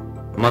human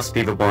must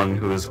be the one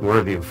who is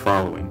worthy of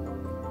following.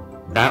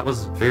 That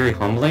was very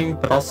humbling,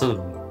 but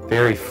also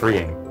very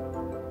freeing.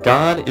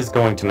 God is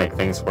going to make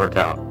things work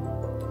out.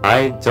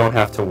 I don't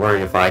have to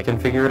worry if I can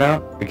figure it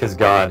out, because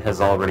God has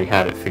already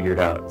had it figured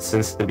out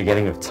since the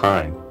beginning of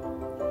time.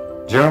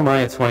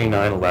 Jeremiah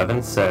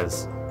 29:11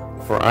 says,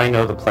 "For I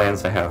know the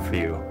plans I have for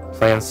you,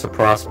 plans to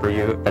prosper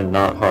you and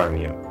not harm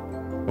you."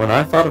 When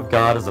I thought of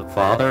God as a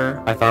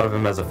father, I thought of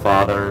him as a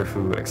father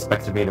who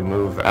expected me to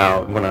move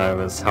out when I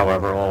was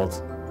however old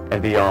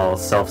and be all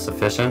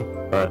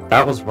self-sufficient, but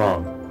that was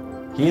wrong.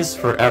 He is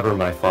forever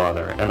my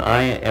father, and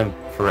I am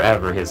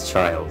forever his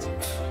child.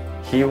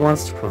 He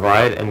wants to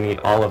provide and meet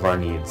all of our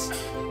needs.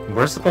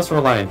 We're supposed to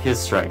rely on his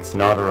strength,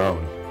 not our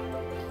own.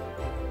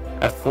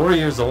 At 4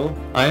 years old,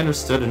 I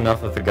understood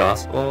enough of the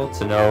gospel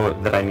to know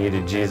that I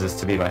needed Jesus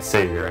to be my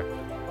savior.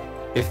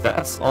 If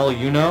that's all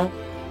you know,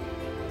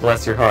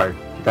 bless your heart.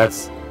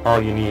 That's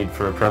all you need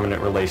for a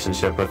permanent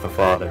relationship with the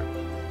Father.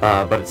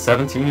 But at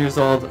 17 years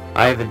old,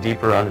 I have a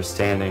deeper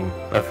understanding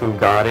of who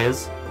God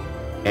is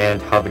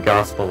and how the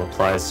gospel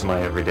applies to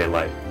my everyday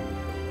life.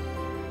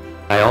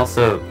 I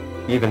also,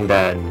 even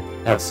then,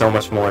 have so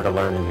much more to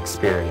learn and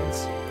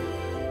experience.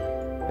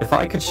 If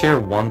I could share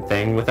one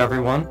thing with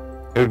everyone,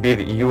 it would be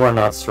that you are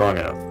not strong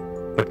enough,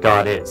 but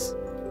God is.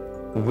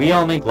 We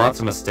all make lots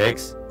of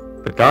mistakes,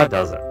 but God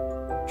doesn't.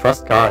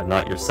 Trust God,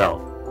 not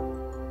yourself.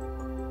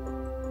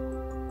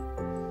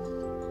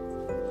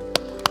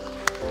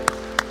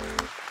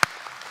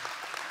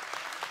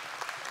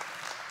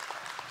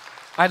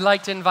 I'd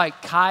like to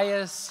invite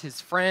Caius, his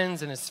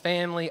friends, and his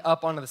family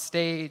up onto the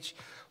stage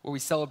where we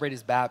celebrate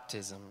his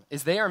baptism.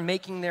 As they are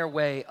making their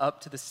way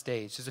up to the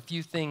stage, there's a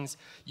few things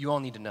you all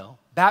need to know.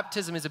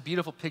 Baptism is a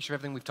beautiful picture of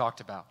everything we've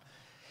talked about.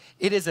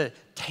 It is a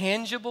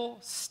tangible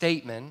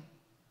statement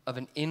of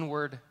an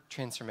inward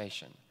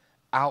transformation,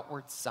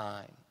 outward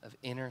sign of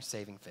inner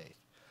saving faith.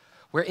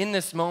 Where in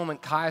this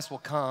moment, Caius will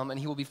come and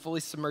he will be fully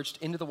submerged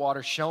into the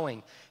water,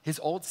 showing his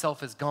old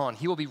self is gone.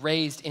 He will be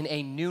raised in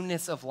a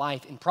newness of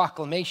life, in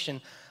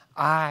proclamation,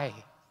 I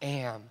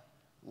am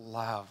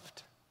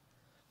loved.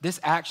 This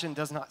action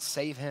does not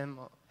save him.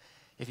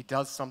 If he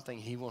does something,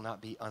 he will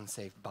not be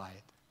unsaved by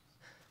it.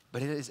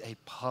 But it is a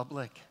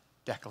public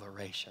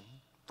declaration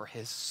for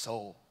his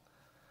soul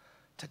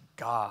to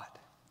God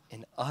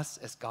and us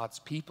as God's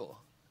people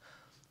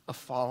of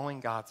following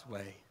God's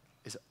way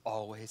is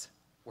always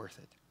worth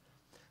it.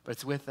 But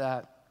it's with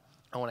that,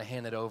 I want to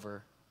hand it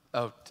over.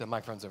 Oh, to the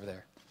microphone's over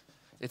there.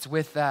 It's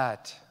with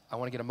that, I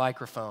want to get a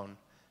microphone,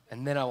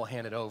 and then I will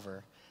hand it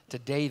over to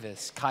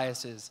Davis,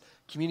 Caius's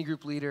community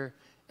group leader,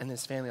 and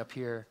his family up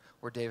here,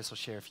 where Davis will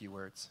share a few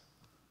words.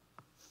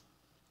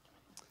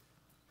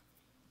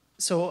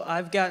 So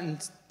I've gotten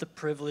the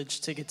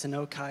privilege to get to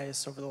know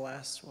Caius over the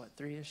last,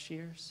 3-ish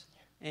years?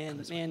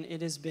 And man,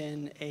 it has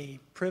been a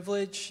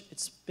privilege.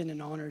 It's been an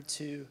honor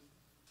to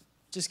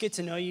just get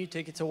to know you,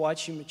 to get to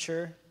watch you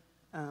mature.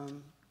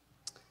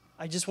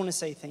 I just want to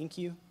say thank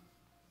you.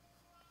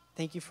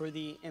 Thank you for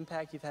the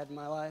impact you've had in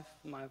my life,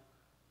 my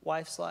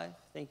wife's life.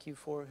 Thank you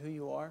for who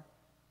you are.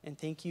 And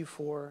thank you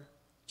for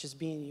just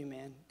being you,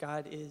 man.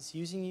 God is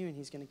using you, and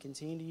he's going to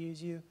continue to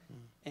use you.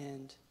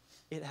 And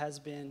it has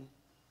been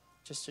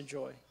just a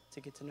joy to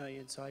get to know you.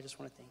 And so I just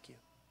want to thank you.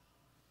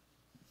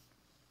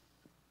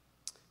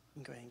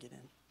 You can go ahead and get in.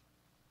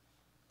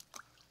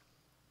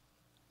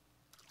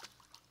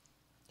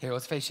 Here,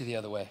 let's face you the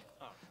other way.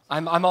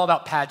 I'm all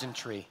about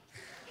pageantry,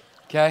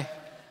 okay?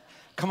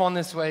 Come on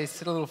this way,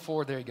 sit a little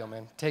forward. There you go,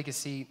 man. Take a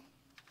seat.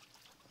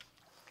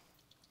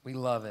 We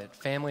love it.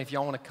 Family, if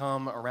y'all want to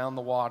come around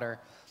the water,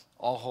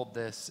 I'll hold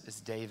this as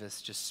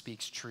Davis just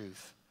speaks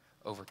truth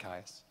over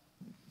Caius.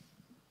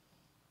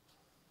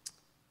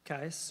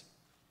 Caius,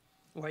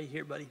 why are you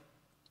here, buddy?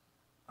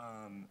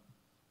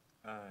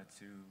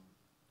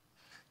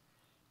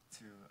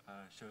 To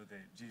show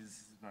that Jesus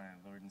is my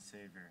Lord and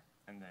Savior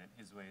and that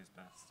his way is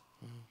best.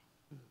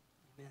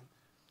 Amen.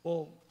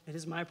 Well, it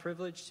is my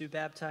privilege to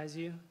baptize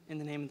you in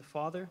the name of the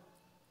Father,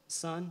 the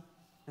Son,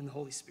 and the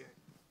Holy Spirit.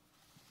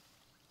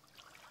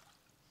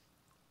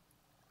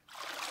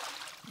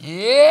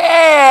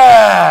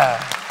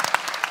 Yeah!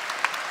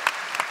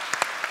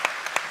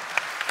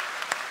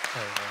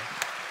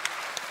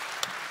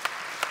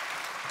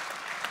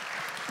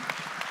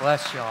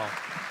 Bless y'all.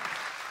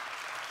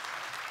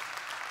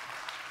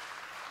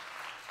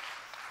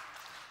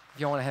 If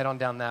y'all want to head on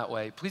down that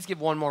way, please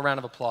give one more round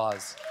of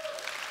applause.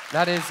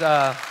 That is,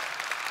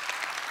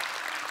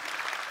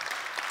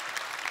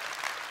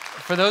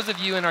 for those of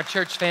you in our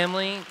church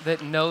family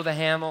that know the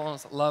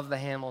Hamills, love the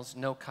Hamills,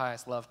 know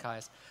Caius, love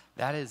Caius,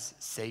 that is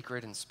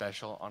sacred and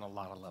special on a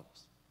lot of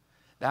levels.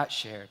 That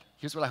shared.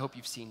 Here's what I hope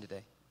you've seen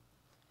today.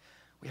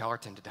 We all are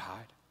tempted to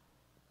hide.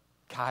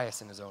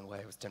 Caius, in his own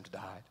way, was tempted to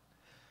hide.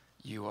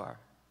 You are.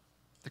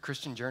 The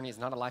Christian journey is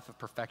not a life of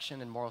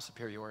perfection and moral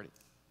superiority.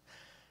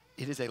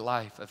 It is a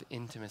life of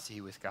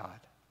intimacy with God.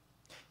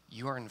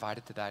 You are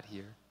invited to that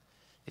here.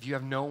 If you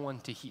have no one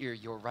to hear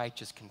your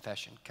righteous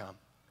confession, come.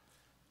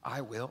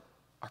 I will.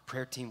 Our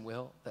prayer team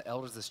will. The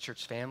elders of this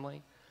church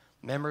family.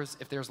 Members,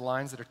 if there's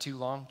lines that are too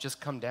long, just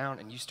come down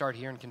and you start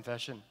hearing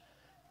confession.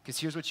 Because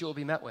here's what you will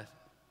be met with.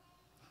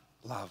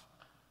 Love.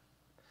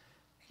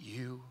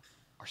 You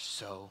are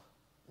so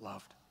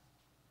loved.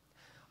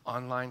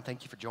 Online,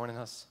 thank you for joining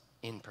us.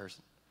 In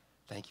person,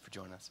 thank you for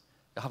joining us.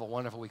 You'll have a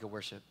wonderful week of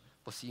worship.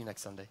 We'll see you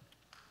next Sunday.